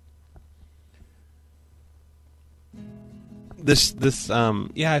this.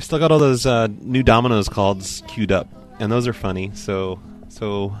 I've still got all those new Domino's calls queued up, and those are funny. So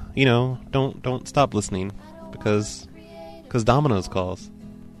don't stop listening because Domino's calls.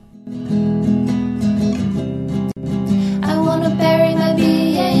 I want to bury my BA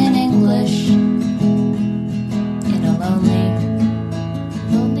in English in a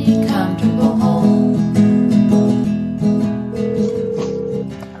lonely, comfortable hole.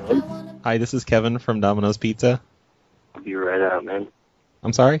 Hi, this is Kevin from Domino's Pizza. I'll be right out, man.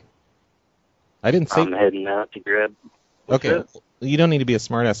 I'm sorry? I didn't say... I'm heading out to grab... What's Okay, up? you don't need to be a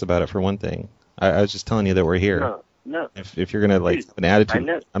smartass about it, for one thing. I was just telling you that we're here. No. If you're going to, have an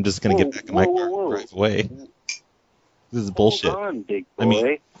attitude, I'm just going to get back in my car and drive away. This is bullshit. Hold on, big boy. I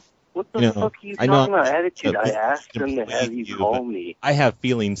mean, what the fuck are you talking about attitude? I asked them to have you call me. I have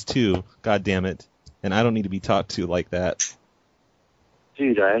feelings, too, God damn it. And I don't need to be talked to like that.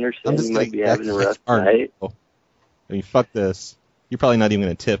 Dude, I understand you might be having a rough Aren't night. you? I mean, fuck this. You're probably not even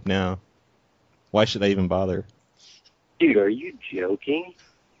going to tip now. Why should I even bother? Dude, are you joking?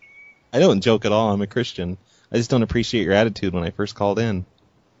 I don't joke at all. I'm a Christian. I just don't appreciate your attitude when I first called in.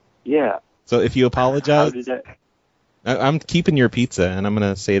 Yeah. So if you apologize, How did that... I'm keeping your pizza, and I'm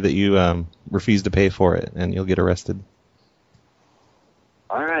going to say that you refuse to pay for it, and you'll get arrested.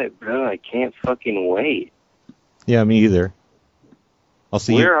 All right, bro, I can't fucking wait. Yeah, me either. I'll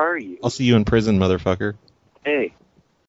see Where are you? I'll see you in prison, motherfucker. Hey,